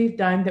things we've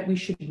done that we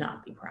should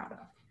not be proud of.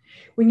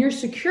 When you're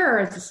secure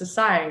as a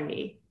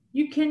society,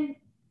 you can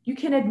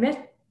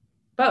admit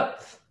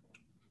both.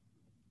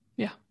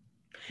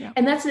 Yeah.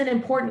 And that's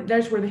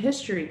where the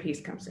history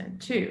piece comes in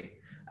too.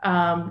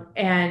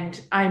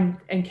 And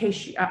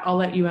I'll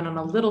let you in on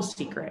a little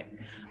secret.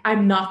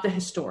 I'm not the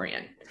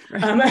historian.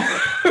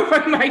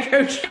 My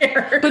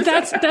co-chair. But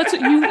that's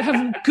you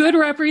have good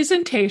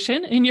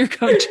representation in your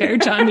co-chair,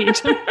 John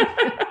Meacham.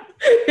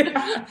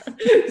 Yeah.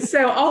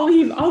 So I'll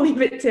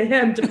leave it to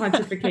him to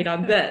pontificate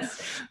on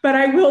this. But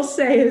I will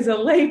say, as a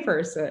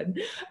layperson,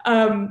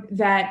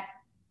 that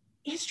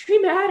history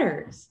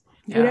matters.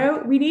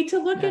 Yeah. We need to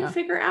look and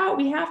figure out.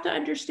 We have to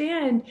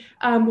understand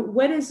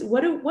what is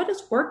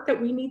work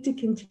that we need to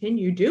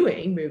continue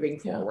doing moving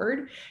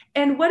forward,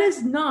 and what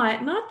is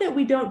not. Not that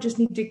we don't just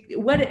need to.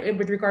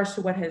 With regards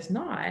to what has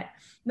not,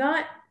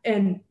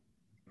 we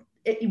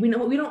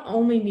don't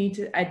only need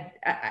to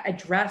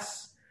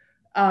address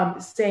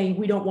saying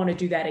we don't want to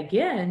do that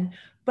again,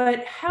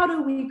 but how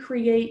do we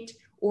create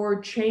or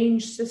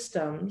change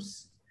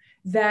systems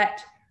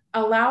that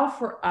allow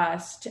for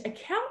us to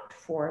account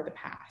for the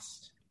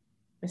past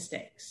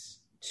mistakes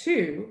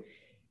too?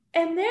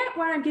 And that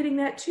what I'm getting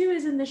at too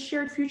is in the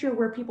shared future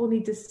where people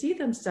need to see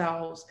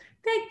themselves.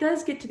 That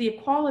does get to the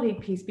equality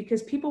piece,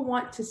 because people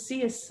want to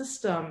see a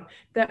system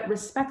that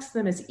respects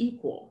them as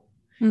equal,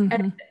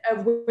 and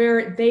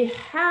where they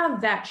have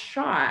that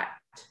shot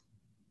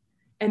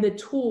and the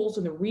tools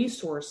and the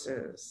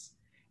resources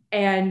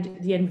and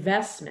the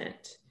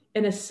investment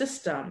in a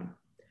system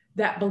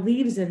that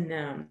believes in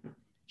them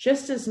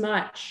just as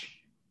much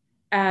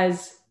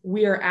as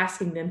we are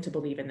asking them to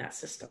believe in that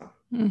system.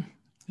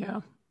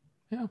 Yeah.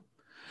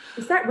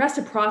 It's that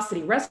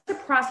reciprocity.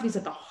 Reciprocity is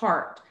at the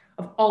heart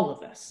of all of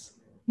this.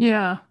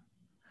 Yeah.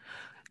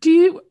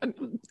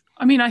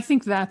 I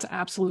think that's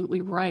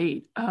absolutely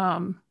right.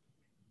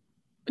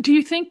 Do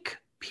you think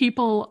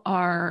people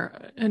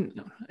are, and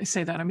I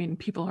say that,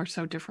 people are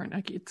so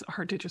different. It's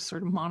hard to just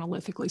sort of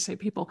monolithically say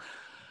people.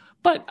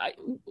 But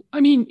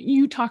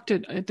you talked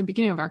at the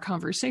beginning of our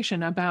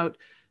conversation about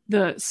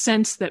the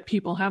sense that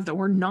people have that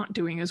we're not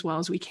doing as well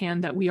as we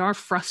can, that we are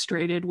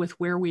frustrated with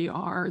where we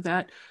are,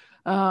 that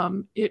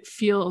it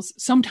feels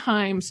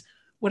sometimes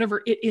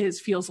whatever it is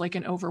feels like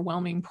an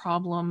overwhelming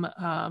problem.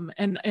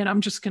 And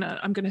I'm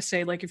going to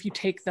say, like, if you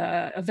take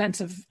the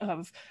events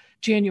of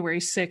January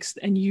 6th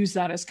and use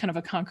that as kind of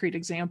a concrete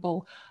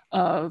example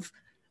of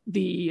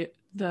the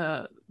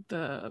end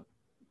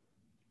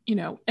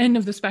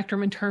of the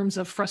spectrum in terms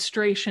of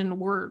frustration,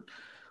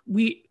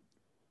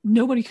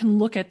 nobody can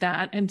look at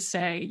that and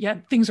say, yeah,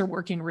 things are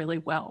working really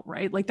well,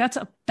 right? Like, that's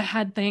a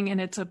bad thing,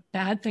 and it's a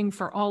bad thing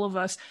for all of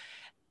us.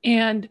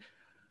 And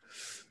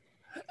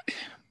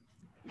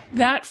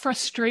that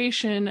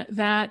frustration,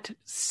 that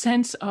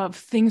sense of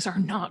things are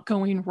not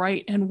going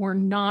right, and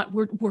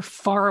we're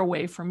far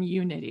away from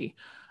unity.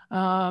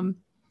 But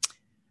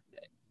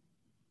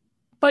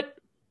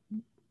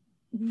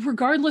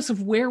regardless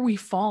of where we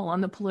fall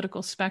on the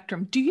political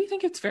spectrum, do you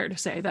think it's fair to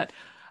say that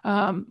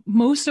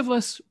most of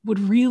us would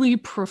really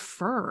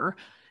prefer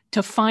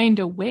to find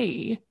a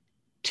way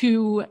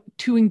to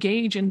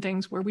engage in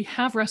things where we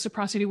have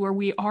reciprocity, where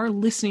we are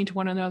listening to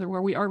one another,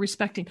 where we are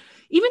respecting,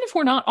 even if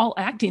we're not all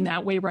acting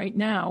that way right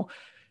now,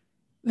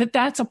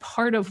 that's a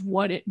part of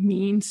what it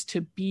means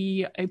to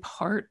be a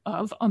part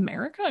of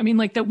America?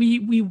 That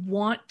we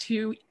want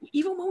to,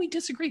 even when we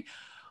disagree,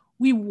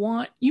 we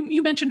want,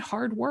 you mentioned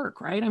hard work,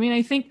 right?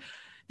 I think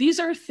these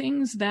are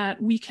things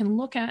that we can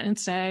look at and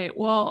say,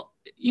 well,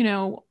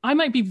 I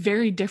might be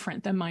very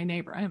different than my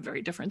neighbor. I am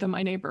very different than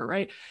my neighbor,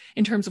 right?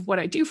 In terms of what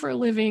I do for a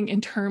living,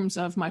 in terms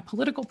of my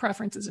political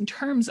preferences, in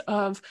terms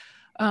of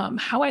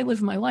how I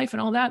live my life and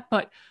all that.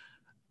 But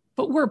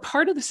we're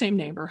part of the same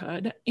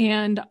neighborhood,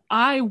 and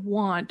I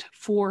want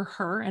for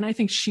her, and I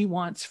think she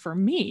wants for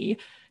me,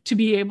 to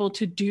be able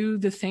to do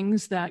the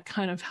things that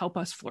kind of help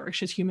us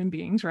flourish as human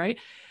beings, right?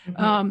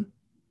 And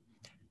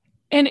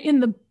in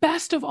the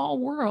best of all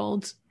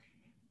worlds,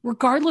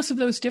 regardless of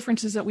those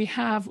differences that we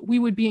have, we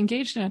would be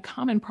engaged in a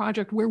common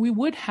project where we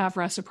would have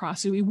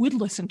reciprocity. We would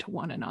listen to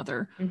one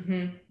another.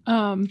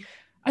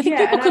 I think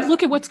people could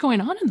look at what's going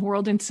on in the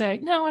world and say,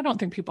 no, I don't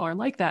think people are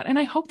like that. And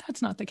I hope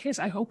that's not the case.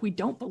 I hope we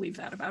don't believe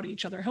that about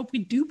each other. I hope we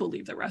do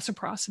believe that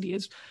reciprocity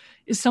is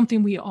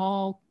something we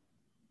all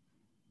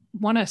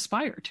want to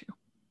aspire to.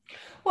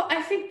 Well,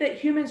 I think that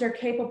humans are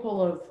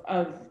capable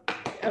of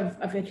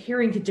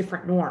adhering to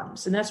different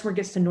norms, and that's where it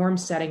gets to norm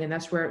setting, and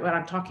that's what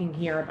I'm talking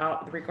here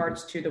about with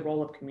regards to the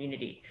role of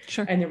community,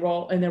 sure, and the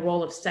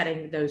role of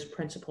setting those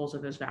principles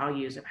and those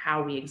values of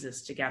how we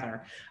exist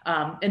together.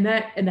 And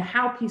the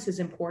how piece is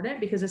important,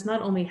 because it's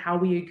not only how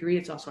we agree,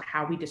 it's also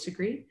how we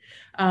disagree,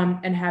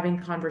 and having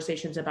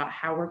conversations about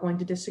how we're going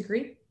to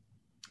disagree.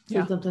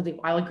 So something,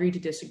 I'll agree to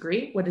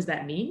disagree. What does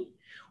that mean?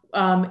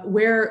 What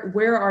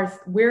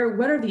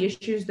are the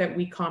issues that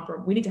we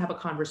need to have a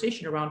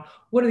conversation around?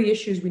 What are the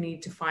issues we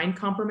need to find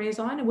compromise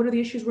on, and what are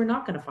the issues we're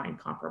not going to find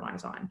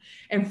compromise on?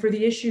 And for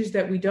the issues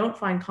that we don't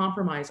find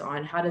compromise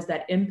on, how does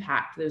that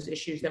impact those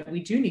issues that we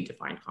do need to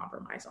find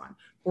compromise on?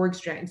 For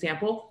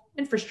example,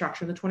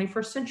 infrastructure in the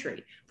 21st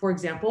century. For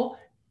example,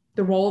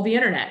 the role of the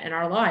internet in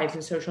our lives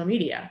and social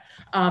media.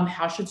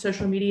 How should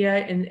social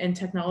media and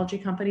technology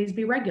companies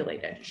be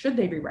regulated? Should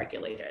they be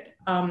regulated?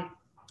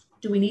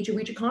 Do we need to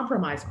reach a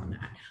compromise on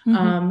that?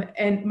 Mm-hmm.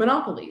 And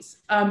monopolies.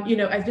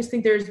 I just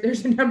think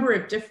there's a number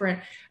of different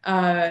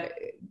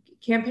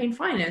campaign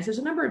finance. There's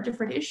a number of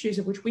different issues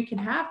of which we can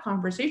have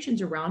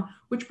conversations around,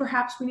 which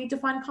perhaps we need to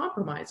find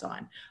compromise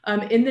on,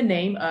 in the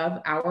name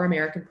of our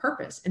American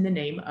purpose, in the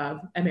name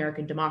of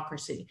American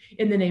democracy,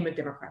 in the name of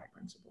democratic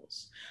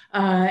principles.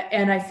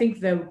 And I think,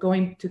 though,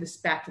 going to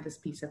back to this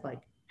piece of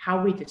like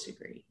how we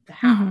disagree, the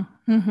how,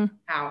 mm-hmm.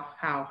 how,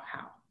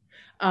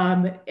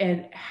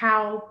 and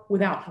how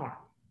without harm,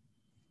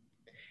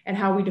 and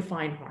how we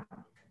define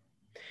harm,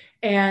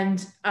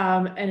 and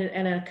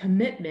a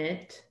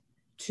commitment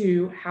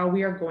to how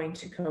we are going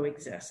to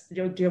coexist.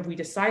 Have we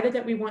decided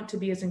that we want to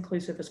be as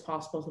inclusive as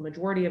possible? The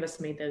majority of us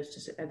made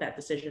that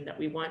decision that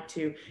we want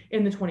to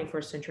in the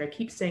 21st century. I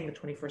keep saying the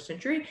 21st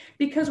century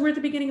because we're at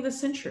the beginning of the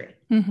century.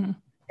 Mm-hmm.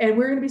 And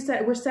we're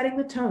setting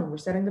the tone, we're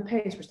setting the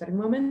pace, we're setting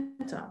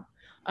momentum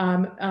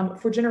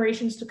for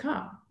generations to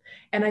come.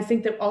 And I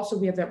think that also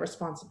we have that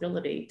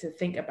responsibility to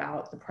think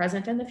about the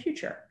present and the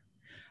future.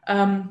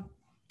 And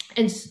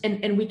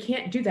we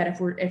can't do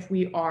that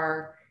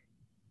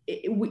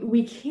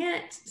we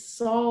can't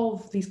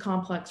solve these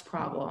complex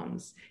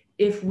problems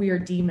if we are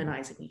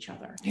demonizing each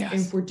other,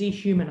 yes. If we're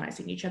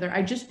dehumanizing each other.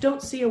 I just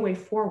don't see a way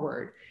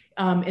forward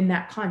in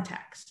that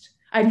context.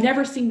 I've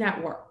never seen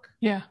that work.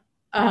 Yeah.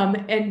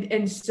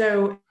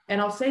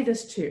 And I'll say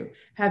this too,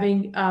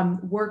 having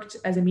worked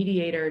as a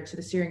mediator to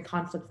the Syrian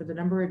conflict for the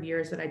number of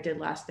years that I did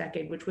last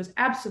decade, which was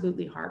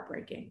absolutely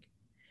heartbreaking.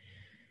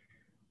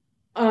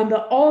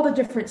 All the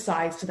different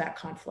sides to that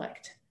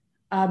conflict,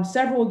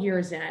 several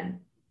years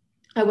in,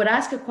 I would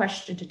ask a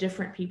question to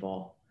different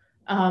people,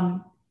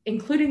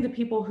 including the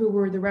people who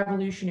were the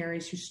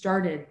revolutionaries who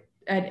started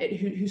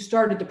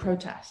the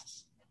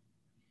protests.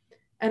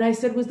 And I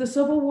said, was the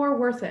Civil War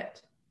worth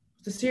it?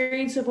 Was the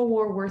Syrian Civil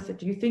War worth it?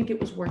 Do you think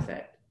it was worth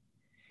it?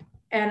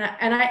 And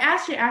I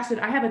actually asked it.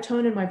 I have a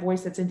tone in my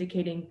voice that's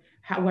indicating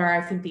where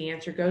I think the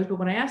answer goes. But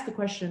when I asked the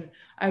question,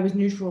 I was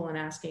neutral in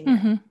asking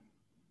mm-hmm. it.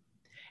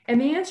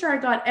 And the answer I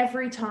got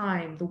every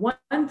time, the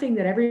one thing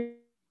that everybody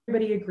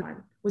agreed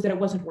on, was that it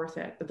wasn't worth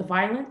it, that the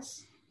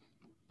violence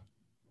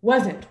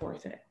wasn't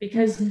worth it,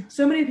 because mm-hmm.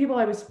 so many people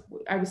I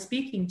was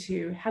speaking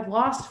to had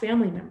lost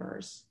family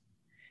members.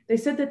 They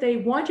said that they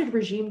wanted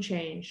regime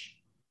change.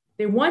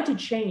 They wanted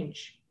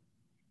change,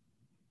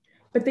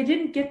 but they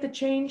didn't get the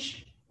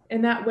change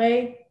in that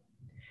way.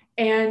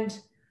 And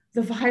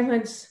the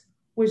violence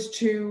was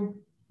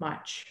too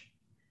much.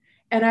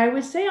 And I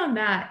would say on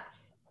that,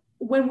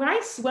 when I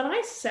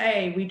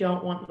say we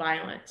don't want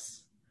violence,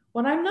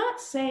 what I'm not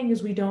saying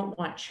is we don't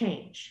want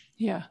change.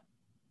 Yeah.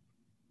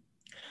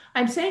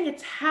 I'm saying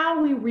it's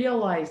how we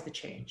realize the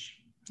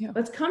change. Yeah.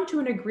 Let's come to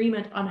an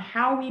agreement on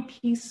how we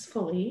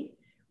peacefully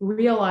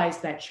realize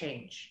that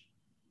change.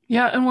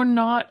 Yeah, and we're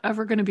not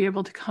ever going to be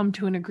able to come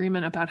to an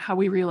agreement about how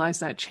we realize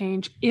that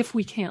change if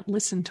we can't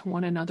listen to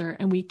one another,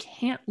 and we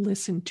can't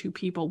listen to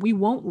people. We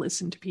won't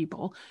listen to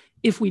people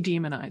if we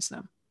demonize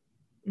them.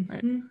 Mm-hmm.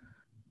 Right?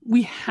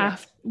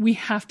 We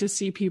have to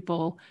see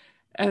people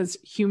as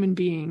human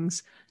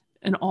beings,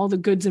 and all the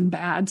goods and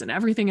bads and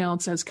everything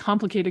else as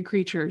complicated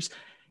creatures,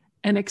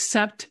 and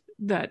accept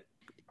that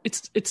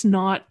it's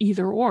not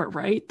either or,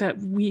 right? That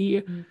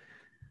we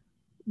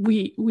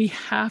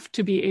have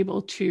to be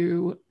able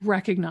to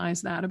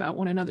recognize that about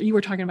one another. You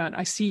were talking about,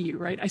 I see you,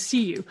 right? I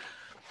see you.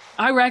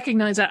 I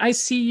recognize that. I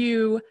see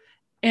you.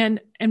 And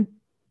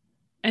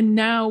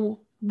now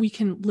we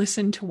can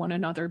listen to one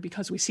another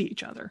because we see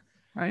each other.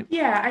 Right.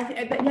 Yeah,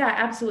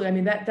 absolutely. I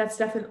mean, that's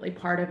definitely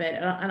part of it.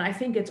 And I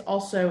think it's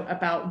also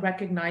about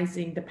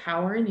recognizing the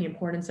power and the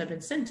importance of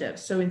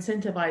incentives. So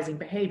incentivizing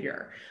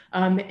behavior.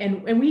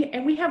 And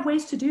we have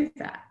ways to do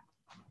that.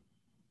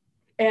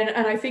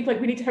 And I think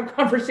like we need to have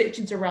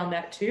conversations around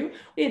that too.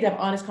 We need to have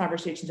honest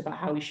conversations about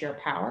how we share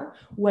power,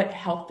 what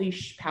healthy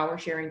power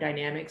sharing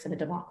dynamics in a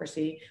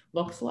democracy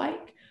looks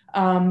like.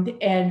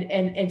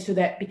 And so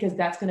that, because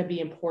that's going to be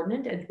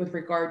important, and with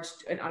regards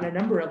to, on a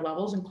number of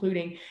levels,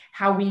 including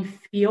how we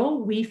feel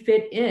we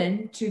fit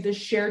into the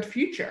shared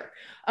future.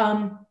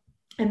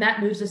 And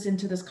that moves us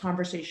into this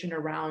conversation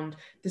around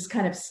this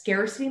kind of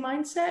scarcity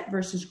mindset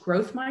versus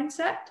growth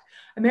mindset.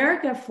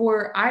 America,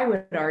 I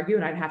would argue,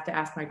 and I'd have to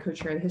ask my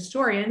co-chair, the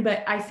historian,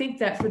 but I think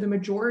that for the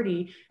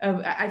majority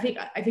of, I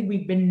think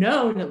we've been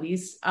known, at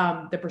least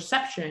the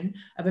perception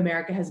of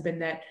America has been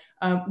that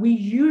we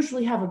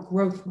usually have a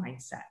growth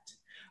mindset.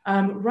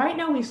 Right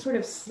now, we've sort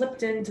of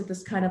slipped into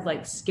this kind of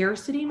like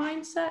scarcity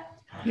mindset.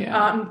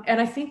 Yeah. And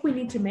I think we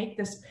need to make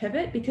this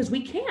pivot because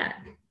we can.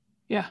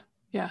 Yeah.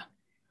 Yeah.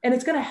 And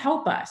it's going to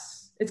help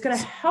us. It's going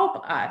to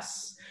help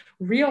us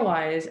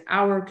realize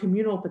our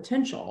communal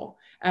potential,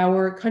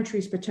 our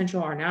country's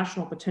potential, our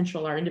national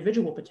potential, our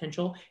individual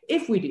potential,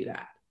 if we do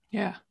that.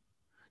 Yeah.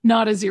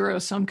 Not a zero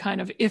sum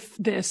kind of if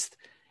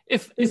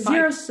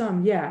zero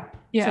sum. Yeah.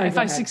 Yeah. Sorry, if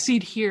I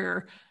succeed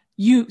here,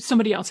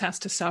 somebody else has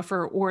to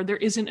suffer, or there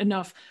isn't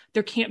enough,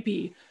 there can't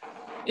be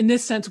in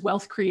this sense,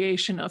 wealth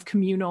creation of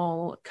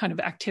communal kind of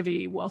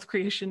activity, wealth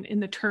creation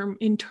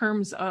in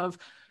terms of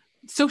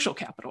social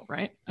capital,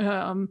 right?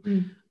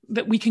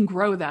 That we can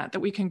grow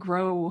that we can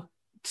grow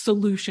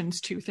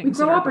solutions to things.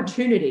 We grow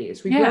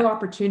opportunities. We grow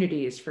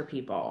opportunities for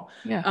people.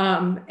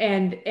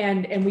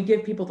 And we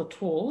give people the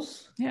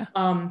tools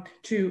to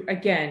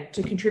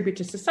contribute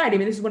to society. I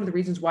mean, this is one of the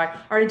reasons why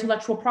our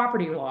intellectual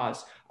property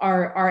laws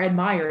are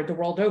admired the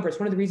world over. It's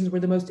one of the reasons we're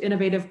the most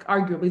innovative,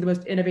 arguably the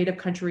most innovative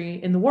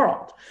country in the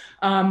world.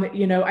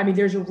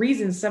 There's a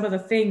reason some of the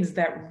things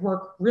that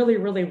work really,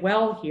 really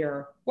well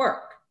here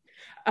work.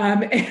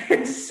 And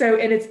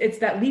it's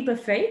that leap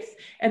of faith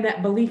and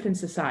that belief in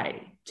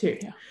society too.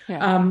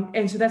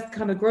 And so that's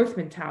kind of growth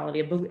mentality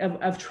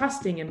of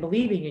trusting and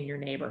believing in your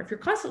neighbor. If you're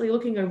constantly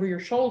looking over your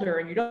shoulder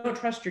and you don't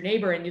trust your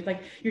neighbor and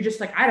you're just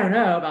like, I don't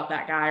know about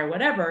that guy or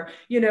whatever,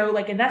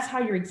 and that's how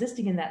you're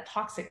existing in that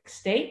toxic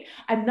state.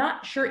 I'm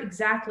not sure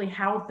exactly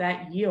how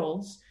that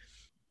yields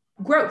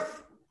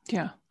growth.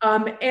 And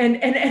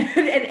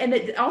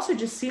it also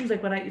just seems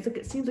like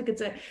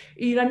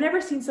I've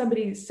never seen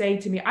somebody say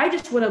to me, I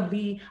just want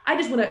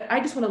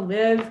to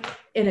live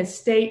in a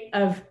state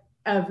of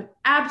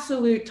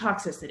absolute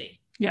toxicity.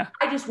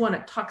 I just want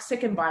a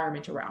toxic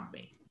environment around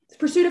me. It's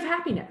pursuit of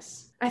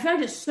happiness. I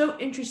find it so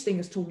interesting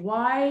as to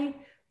why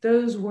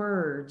those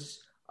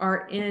words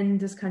are in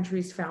this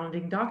country's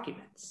founding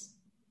documents.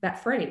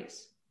 That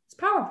phrase, it's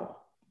powerful.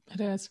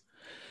 It is.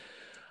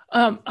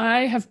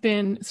 I have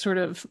been sort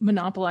of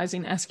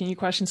monopolizing asking you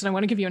questions, and I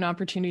want to give you an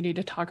opportunity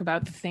to talk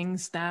about the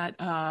things that,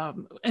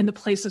 and the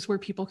places where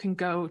people can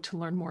go to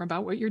learn more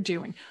about what you're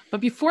doing. But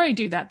before I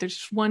do that,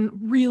 there's one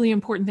really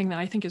important thing that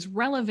I think is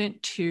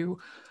relevant to,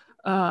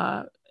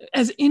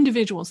 as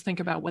individuals think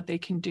about what they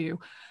can do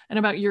and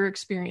about your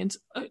experience.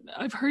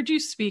 I've heard you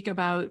speak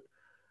about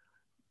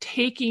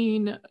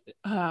taking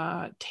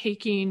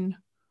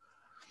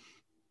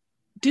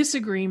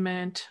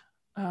disagreement,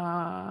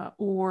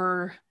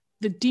 or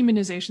the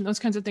demonization, those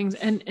kinds of things.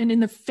 And in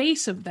the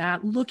face of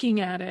that,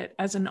 looking at it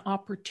as an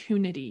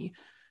opportunity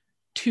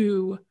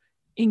to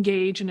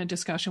engage in a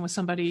discussion with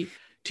somebody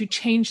to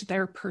change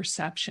their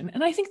perception.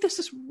 And I think this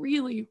is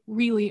really,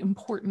 really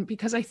important,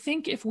 because I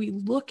think if we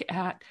look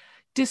at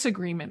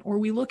disagreement, or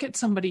we look at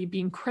somebody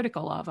being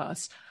critical of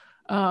us,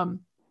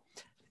 and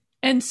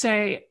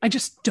say, I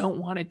just don't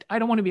want it. I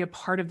don't want to be a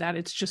part of that.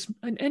 It's just,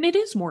 and it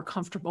is more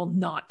comfortable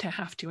not to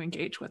have to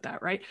engage with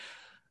that, right?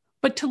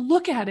 But to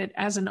look at it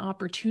as an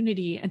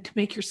opportunity and to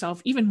make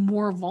yourself even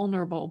more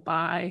vulnerable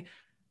by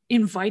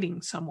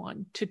inviting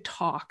someone to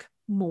talk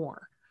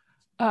more.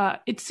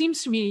 It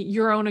seems to me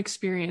your own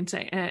experience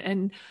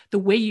and the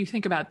way you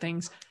think about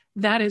things,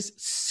 that is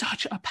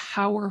such a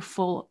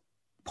powerful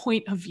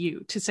point of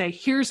view to say,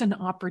 here's an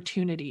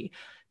opportunity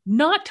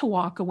not to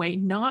walk away,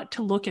 not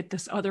to look at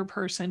this other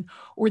person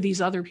or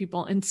these other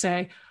people and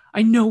say,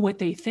 I know what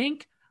they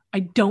think. I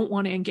don't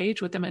want to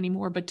engage with them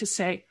anymore, but to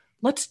say,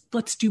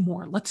 let's do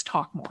more. Let's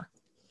talk more.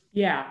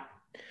 Yeah.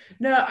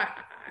 No,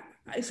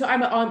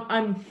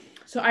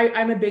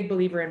 I'm a big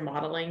believer in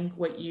modeling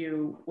what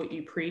you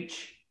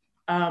preach,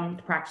 to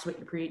practice what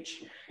you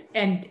preach.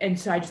 And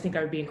so I just think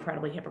I would be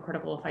incredibly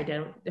hypocritical if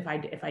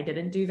I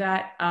didn't do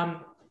that.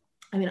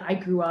 I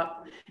grew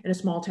up in a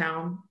small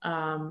town,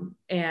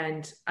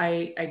 and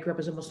I grew up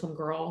as a Muslim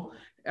girl,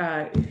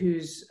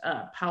 who's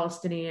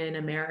Palestinian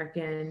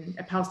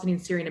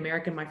Syrian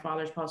American. My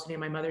father's Palestinian,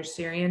 my mother's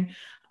Syrian.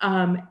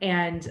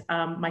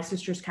 My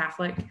sister's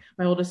Catholic,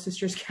 my oldest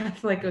sister's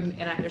Catholic, and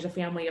there's a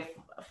family of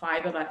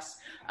 5 of us.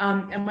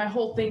 And my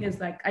whole thing is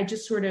like, I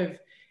just sort of,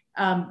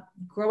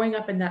 growing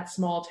up in that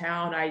small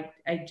town, I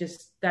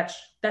just,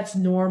 that's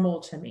normal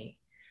to me.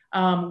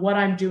 What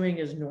I'm doing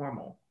is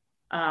normal.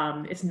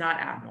 It's not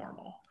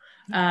abnormal.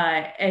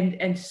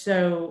 And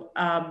so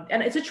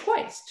it's a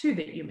choice too,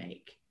 that you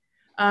make.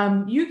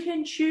 You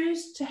can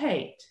choose to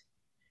hate,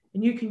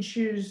 and you can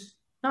choose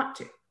not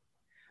to.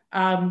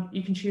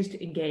 You can choose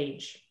to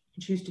engage, you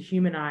can choose to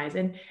humanize.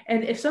 And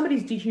if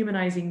somebody's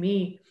dehumanizing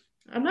me,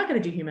 I'm not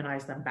going to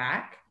dehumanize them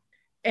back.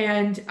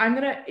 And I'm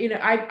going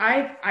to,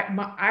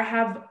 I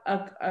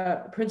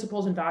have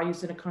principles and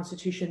values and a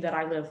constitution that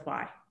I live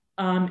by.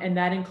 And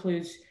that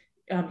includes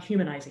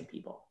humanizing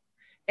people.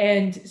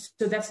 And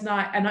so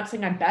I'm not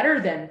saying I'm better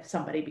than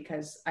somebody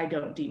because I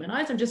don't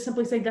demonize. I'm just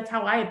simply saying that's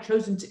how I have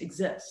chosen to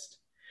exist.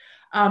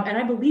 And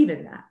I believe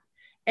in that.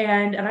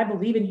 And I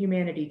believe in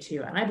humanity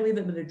too. And I believe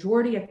that the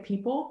majority of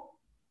people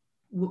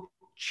will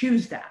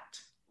choose that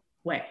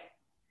way.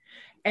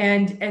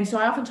 And so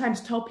I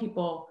oftentimes tell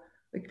people,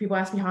 like, people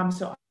ask me how I'm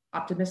so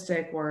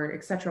optimistic or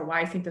et cetera, why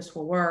I think this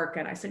will work.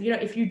 And I said,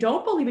 if you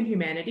don't believe in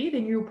humanity,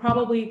 then you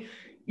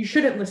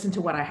shouldn't listen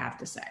to what I have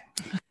to say.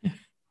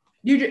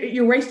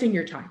 You're wasting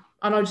your time.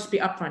 And I'll just be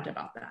upfront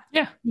about that.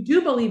 Yeah. You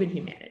do believe in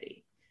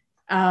humanity.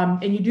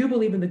 And you do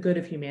believe in the good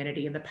of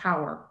humanity and the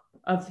power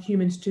of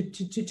humans to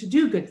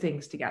do good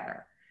things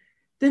together,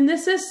 then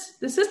this is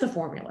the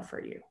formula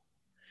for you.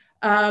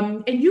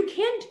 And you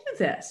can do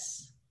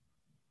this.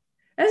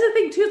 That's the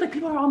thing too, like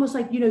people are almost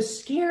like,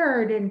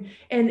 scared and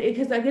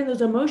because again,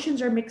 those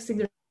emotions are mixing,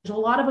 there's a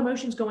lot of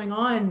emotions going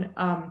on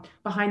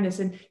behind this.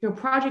 And,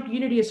 Project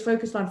Unity is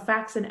focused on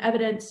facts and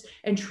evidence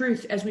and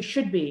truth, as we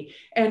should be.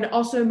 And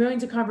also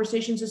Millions of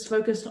Conversations is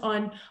focused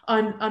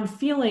on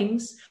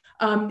feelings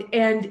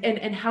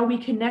and how we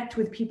connect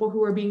with people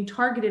who are being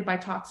targeted by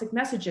toxic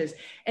messages.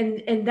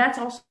 And that's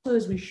also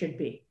as we should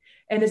be.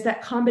 And it's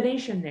that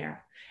combination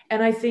there.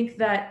 And I think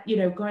that,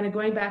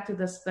 going back to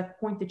the specific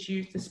point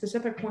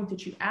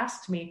that you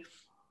asked me,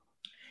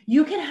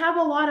 you can have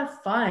a lot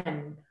of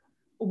fun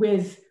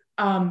with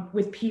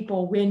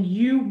people when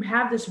you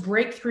have this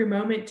breakthrough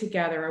moment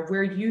together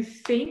where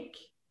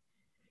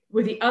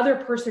the other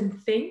person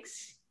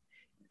thinks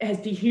has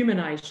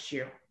dehumanized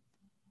you,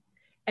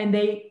 and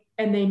they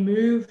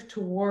move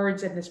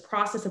towards, in this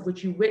process of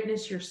which you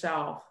witness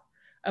yourself,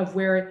 of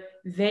where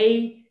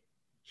they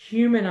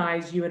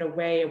humanize you in a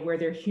way of where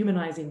they're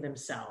humanizing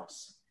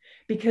themselves.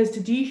 Because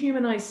to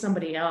dehumanize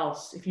somebody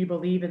else, if you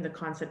believe in the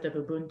concept of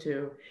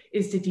Ubuntu,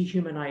 is to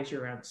dehumanize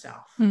your own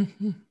self.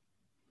 Mm-hmm.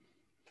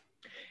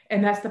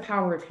 And that's the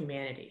power of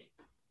humanity.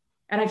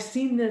 And I've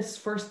seen this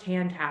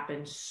firsthand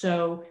happen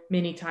so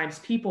many times.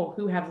 People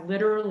who have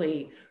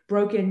literally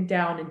broken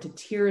down into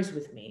tears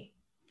with me.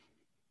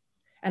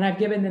 And I've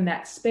given them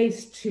that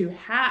space to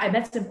have, and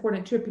that's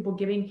important too, people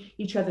giving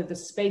each other the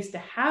space to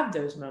have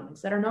those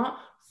moments that are not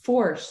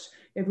forced,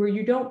 where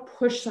you don't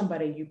push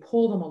somebody, you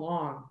pull them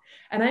along.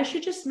 And I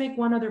should just make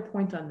one other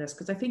point on this,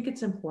 because I think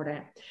it's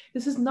important.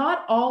 This is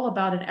not all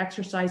about an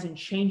exercise in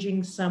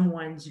changing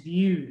someone's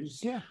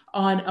views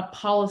on a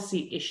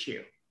policy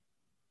issue.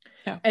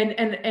 Yeah. And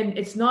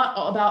it's not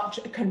all about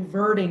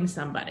converting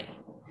somebody.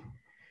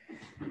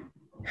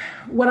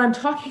 What I'm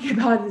talking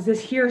about is this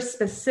here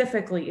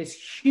specifically is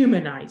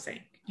humanizing.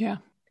 Yeah.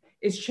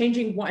 Is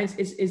changing one,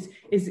 is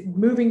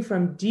moving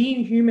from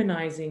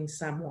dehumanizing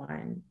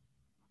someone,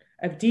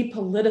 of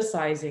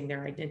depoliticizing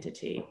their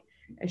identity,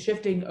 and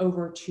shifting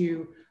over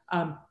to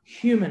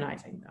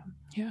humanizing them.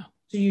 Yeah.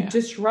 So you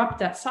disrupt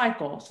that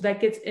cycle. So that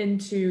gets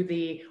into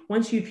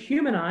once you've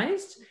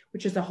humanized,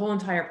 which is the whole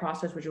entire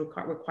process, which will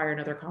require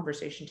another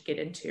conversation to get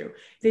into,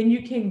 then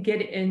you can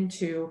get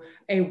into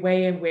a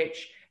way in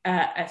which,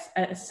 a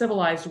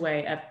civilized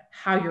way of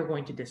how you're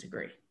going to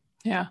disagree.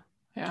 Yeah.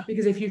 Yeah.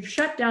 Because if you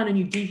shut down and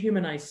you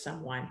dehumanize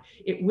someone,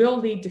 it will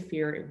lead to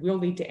fear, it will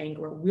lead to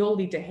anger, it will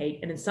lead to hate.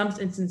 And in some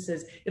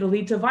instances, it'll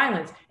lead to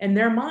violence. In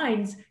their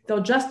minds,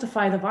 they'll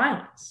justify the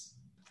violence.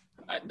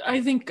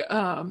 I think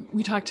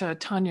we talked to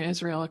Tanya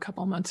Israel a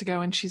couple of months ago,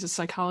 and she's a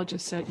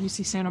psychologist at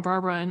UC Santa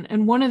Barbara.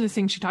 And one of the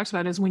things she talks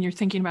about is when you're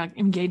thinking about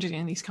engaging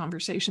in these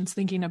conversations,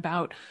 thinking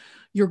about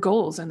your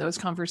goals in those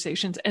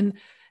conversations, and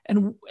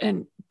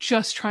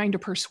just trying to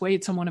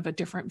persuade someone of a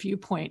different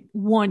viewpoint.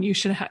 One, you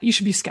should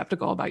be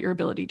skeptical about your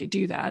ability to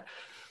do that.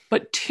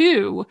 But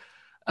two,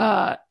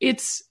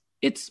 it's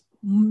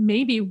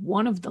maybe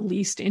one of the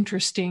least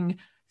interesting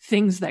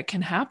things that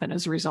can happen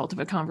as a result of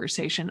a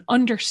conversation.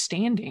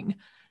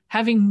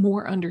 Having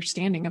more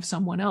understanding of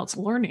someone else,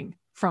 learning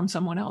from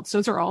someone else.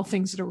 Those are all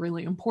things that are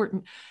really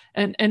important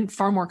and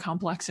far more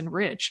complex and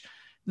rich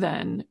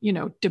than,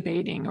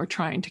 debating or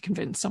trying to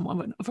convince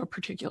someone of a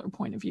particular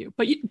point of view.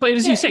 But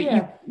as you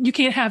say, you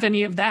can't have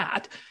any of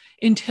that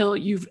until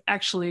you've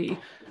actually.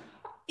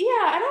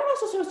 Yeah, and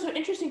also so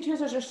interesting too is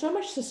there's so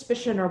much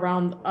suspicion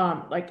around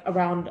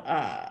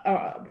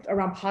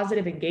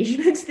positive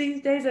engagements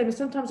these days. I mean,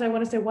 sometimes I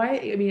want to say, why?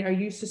 I mean, are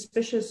you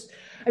suspicious?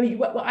 I mean,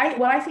 what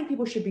I think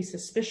people should be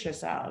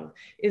suspicious of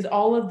is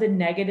all of the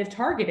negative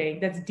targeting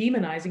that's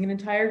demonizing an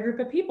entire group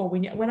of people.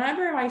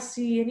 Whenever I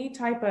see any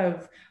type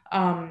of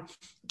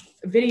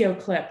video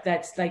clip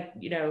that's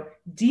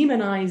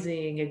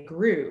demonizing a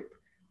group,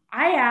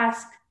 I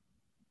ask,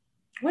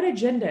 what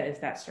agenda is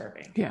that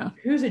serving? Yeah.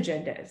 Whose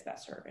agenda is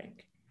that serving?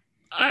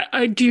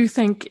 I do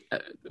think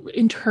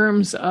in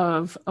terms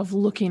of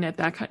looking at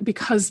that,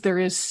 because there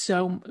are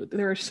so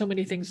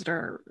many things that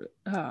are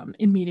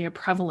in media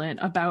prevalent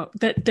about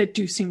that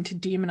do seem to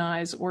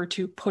demonize or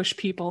to push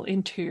people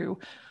into,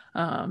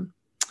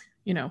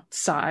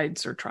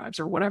 sides or tribes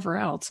or whatever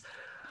else,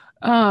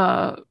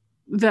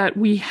 that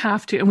we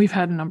have to, and we've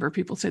had a number of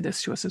people say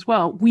this to us as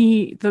well.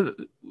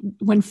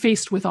 When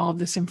faced with all of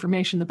this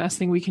information, the best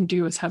thing we can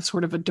do is have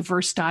sort of a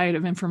diverse diet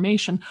of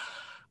information,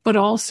 but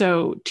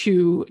also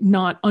to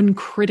not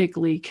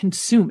uncritically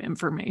consume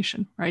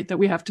information, right? That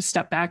we have to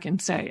step back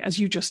and say, as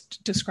you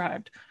just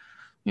described,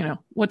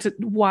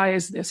 why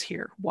is this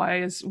here?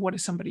 What is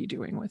somebody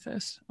doing with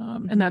this?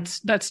 And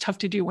that's tough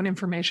to do when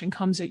information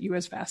comes at you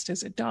as fast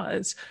as it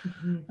does.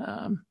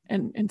 Mm-hmm.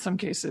 And in some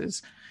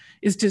cases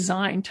is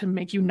designed to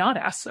make you not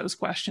ask those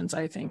questions,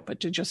 I think, but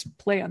to just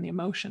play on the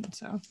emotion.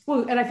 So,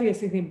 well, and I think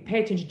it's the thing,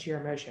 pay attention to your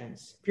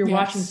emotions. If you're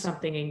watching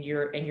something and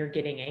you're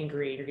getting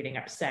angry, you're getting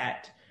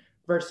upset,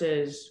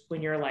 versus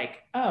when you're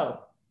like,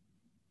 oh,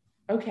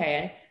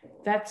 okay,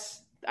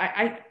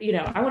 I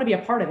want to be a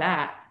part of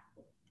that.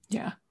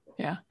 Yeah.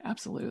 Yeah,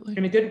 absolutely.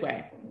 In a good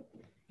way.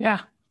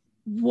 Yeah.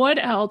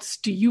 What else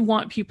do you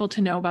want people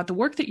to know about the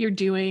work that you're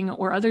doing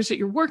or others that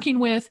you're working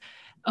with?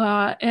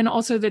 And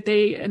also that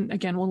and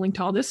again, we'll link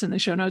to all this in the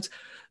show notes,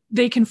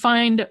 they can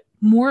find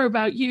more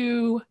about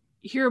you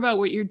hear about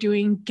what you're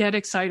doing, get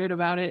excited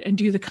about it, and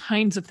do the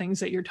kinds of things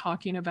that you're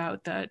talking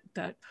about that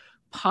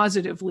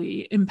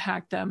positively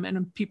impact them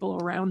and people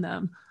around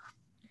them.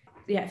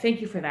 Yeah,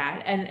 thank you for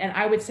that. And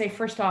I would say,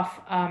 first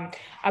off,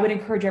 I would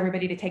encourage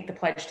everybody to take the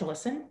Pledge to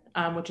Listen,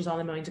 which is on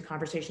the Millions of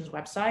Conversations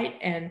website.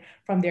 And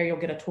from there, you'll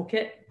get a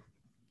toolkit,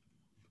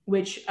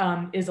 which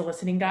is a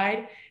listening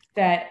guide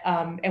that,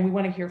 and we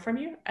want to hear from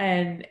you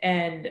and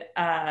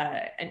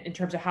in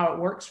terms of how it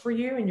works for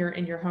you in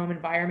your home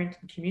environment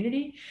and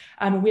community.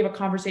 We have a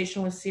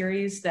conversationalist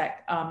series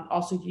that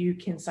also you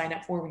can sign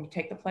up for when you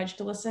take the Pledge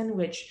to Listen,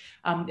 which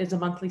is a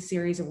monthly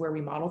series of where we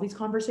model these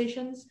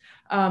conversations.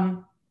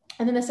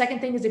 And then the second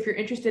thing is, if you're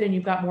interested and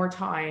you've got more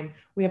time,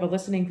 we have a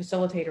listening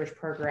facilitators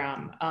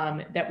program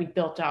that we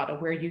built out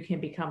of where you can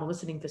become a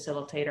listening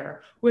facilitator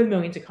with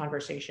Millions of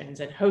Conversations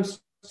and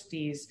host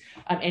these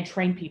and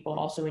train people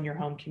also in your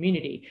home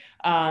community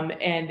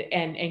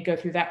and go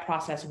through that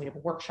process. And we have a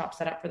workshop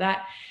set up for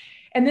that.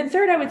 And then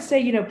third, I would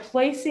say,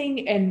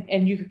 placing,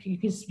 and you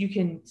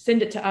can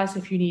send it to us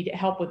if you need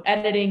help with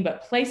editing,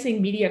 but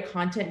placing media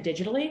content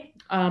digitally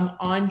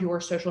on your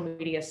social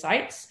media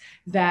sites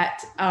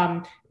that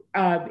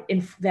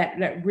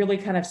that really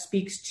kind of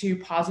speaks to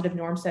positive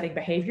norm setting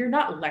behavior,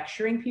 not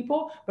lecturing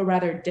people, but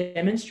rather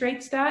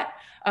demonstrates that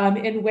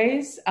in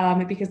ways,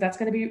 because that's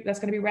going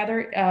to be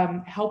rather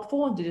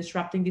helpful in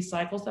disrupting these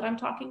cycles that I'm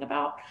talking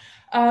about.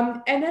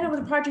 And then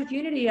with Project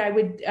Unity, I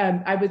would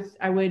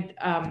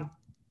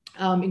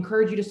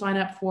encourage you to sign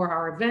up for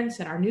our events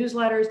and our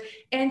newsletters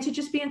and to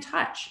just be in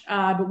touch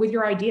but with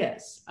your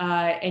ideas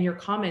and your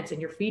comments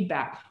and your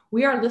feedback.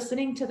 We are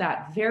listening to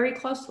that very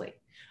closely.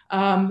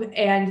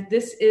 And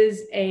this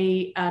is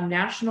a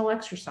national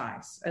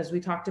exercise, as we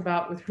talked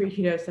about with,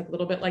 it's a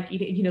little bit like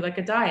eating, like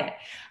a diet.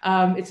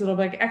 It's a little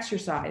bit like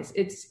exercise.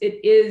 It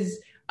is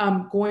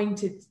going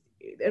to,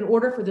 in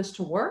order for this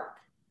to work,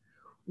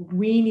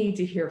 we need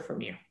to hear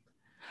from you.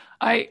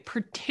 I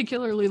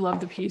particularly love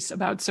the piece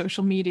about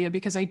social media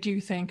because I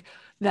do think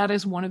that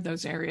is one of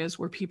those areas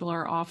where people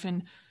are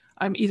often,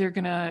 I'm either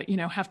going to,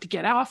 have to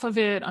get off of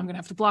it. I'm going to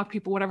have to block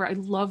people, whatever. I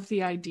love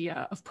the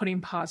idea of putting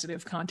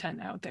positive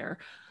content out there.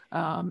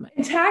 And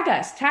tag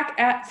us, tag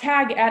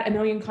at A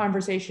Million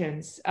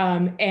Conversations.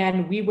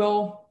 And we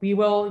will,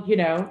 we'll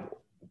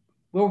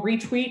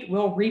retweet,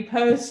 we'll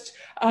repost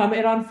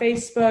it on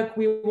Facebook.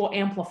 We will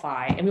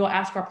amplify, and we will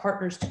ask our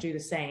partners to do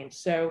the same.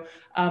 So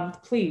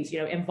please,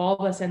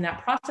 involve us in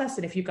that process.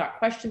 And if you've got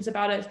questions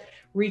about it,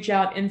 reach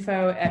out,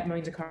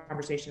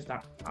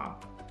 info@millionsofconversations.com.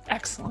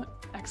 Excellent.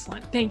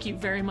 Thank you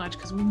very much,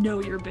 because we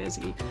know you're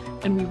busy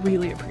and we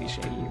really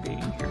appreciate you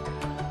being here.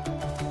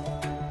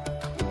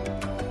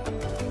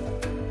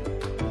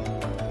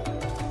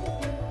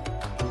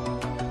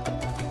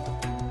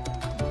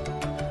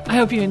 I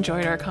hope you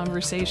enjoyed our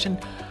conversation.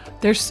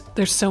 There's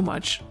so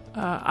much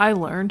I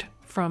learned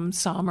from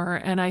Samar,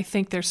 and I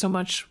think there's so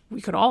much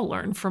we could all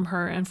learn from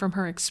her and from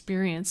her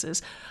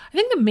experiences. I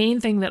think the main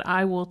thing that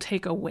I will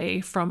take away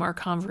from our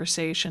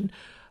conversation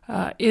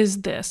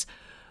is this.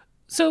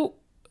 So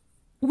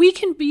we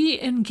can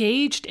be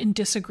engaged in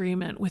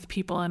disagreement with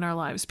people in our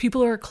lives,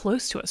 people who are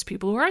close to us,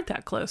 people who aren't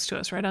that close to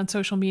us, right, on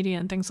social media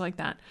and things like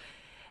that.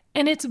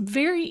 And it's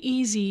very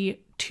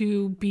easy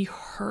to be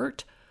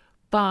hurt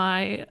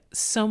by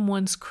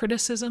someone's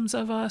criticisms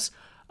of us,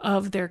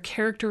 of their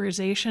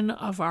characterization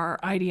of our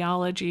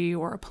ideology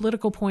or a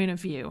political point of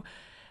view,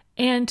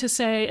 and to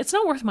say, it's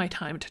not worth my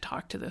time to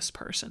talk to this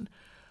person.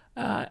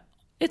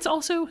 It's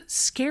also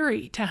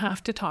scary to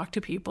have to talk to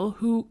people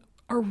who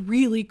are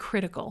really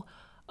critical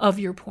of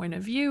your point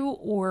of view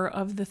or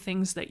of the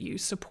things that you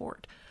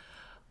support.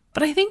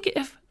 But I think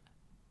if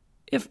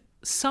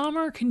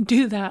Samar can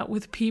do that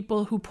with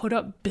people who put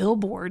up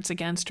billboards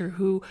against her,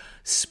 who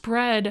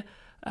spread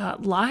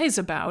lies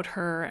about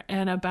her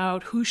and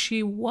about who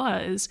she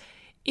was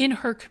in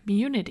her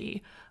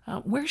community,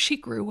 where she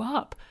grew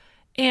up,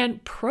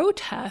 and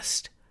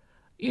protest,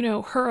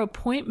 her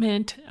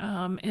appointment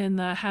in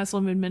the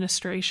Haslam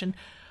administration.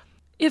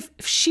 If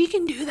she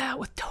can do that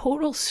with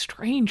total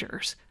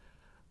strangers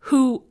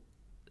who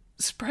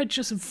spread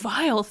just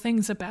vile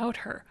things about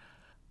her,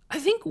 I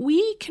think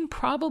we can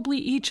probably,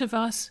 each of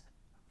us,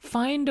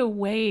 find a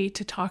way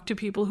to talk to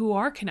people who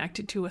are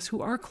connected to us,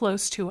 who are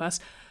close to us,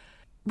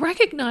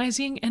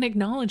 recognizing and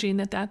acknowledging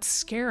that that's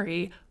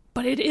scary,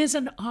 but it is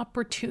an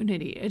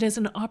opportunity. It is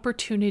an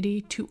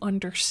opportunity to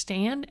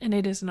understand, and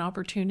it is an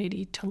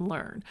opportunity to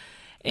learn.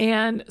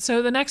 And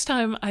so the next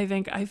time I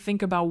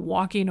think about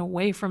walking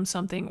away from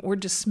something or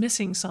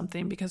dismissing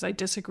something because I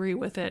disagree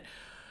with it,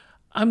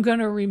 I'm going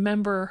to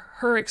remember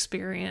her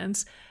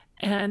experience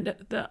and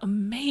the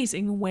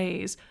amazing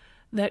ways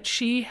that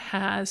she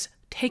has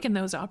taken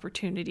those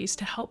opportunities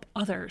to help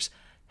others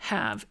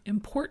have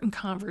important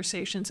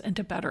conversations and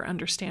to better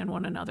understand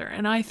one another.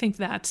 And I think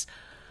that's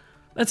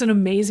an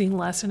amazing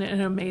lesson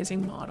and an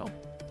amazing model.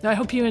 I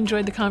hope you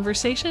enjoyed the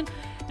conversation,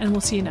 and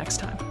we'll see you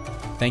next time.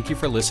 Thank you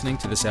for listening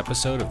to this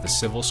episode of the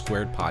Civil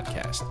Squared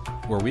podcast,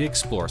 where we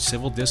explore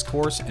civil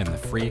discourse and the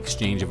free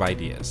exchange of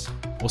ideas.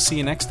 We'll see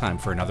you next time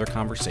for another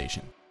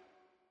conversation.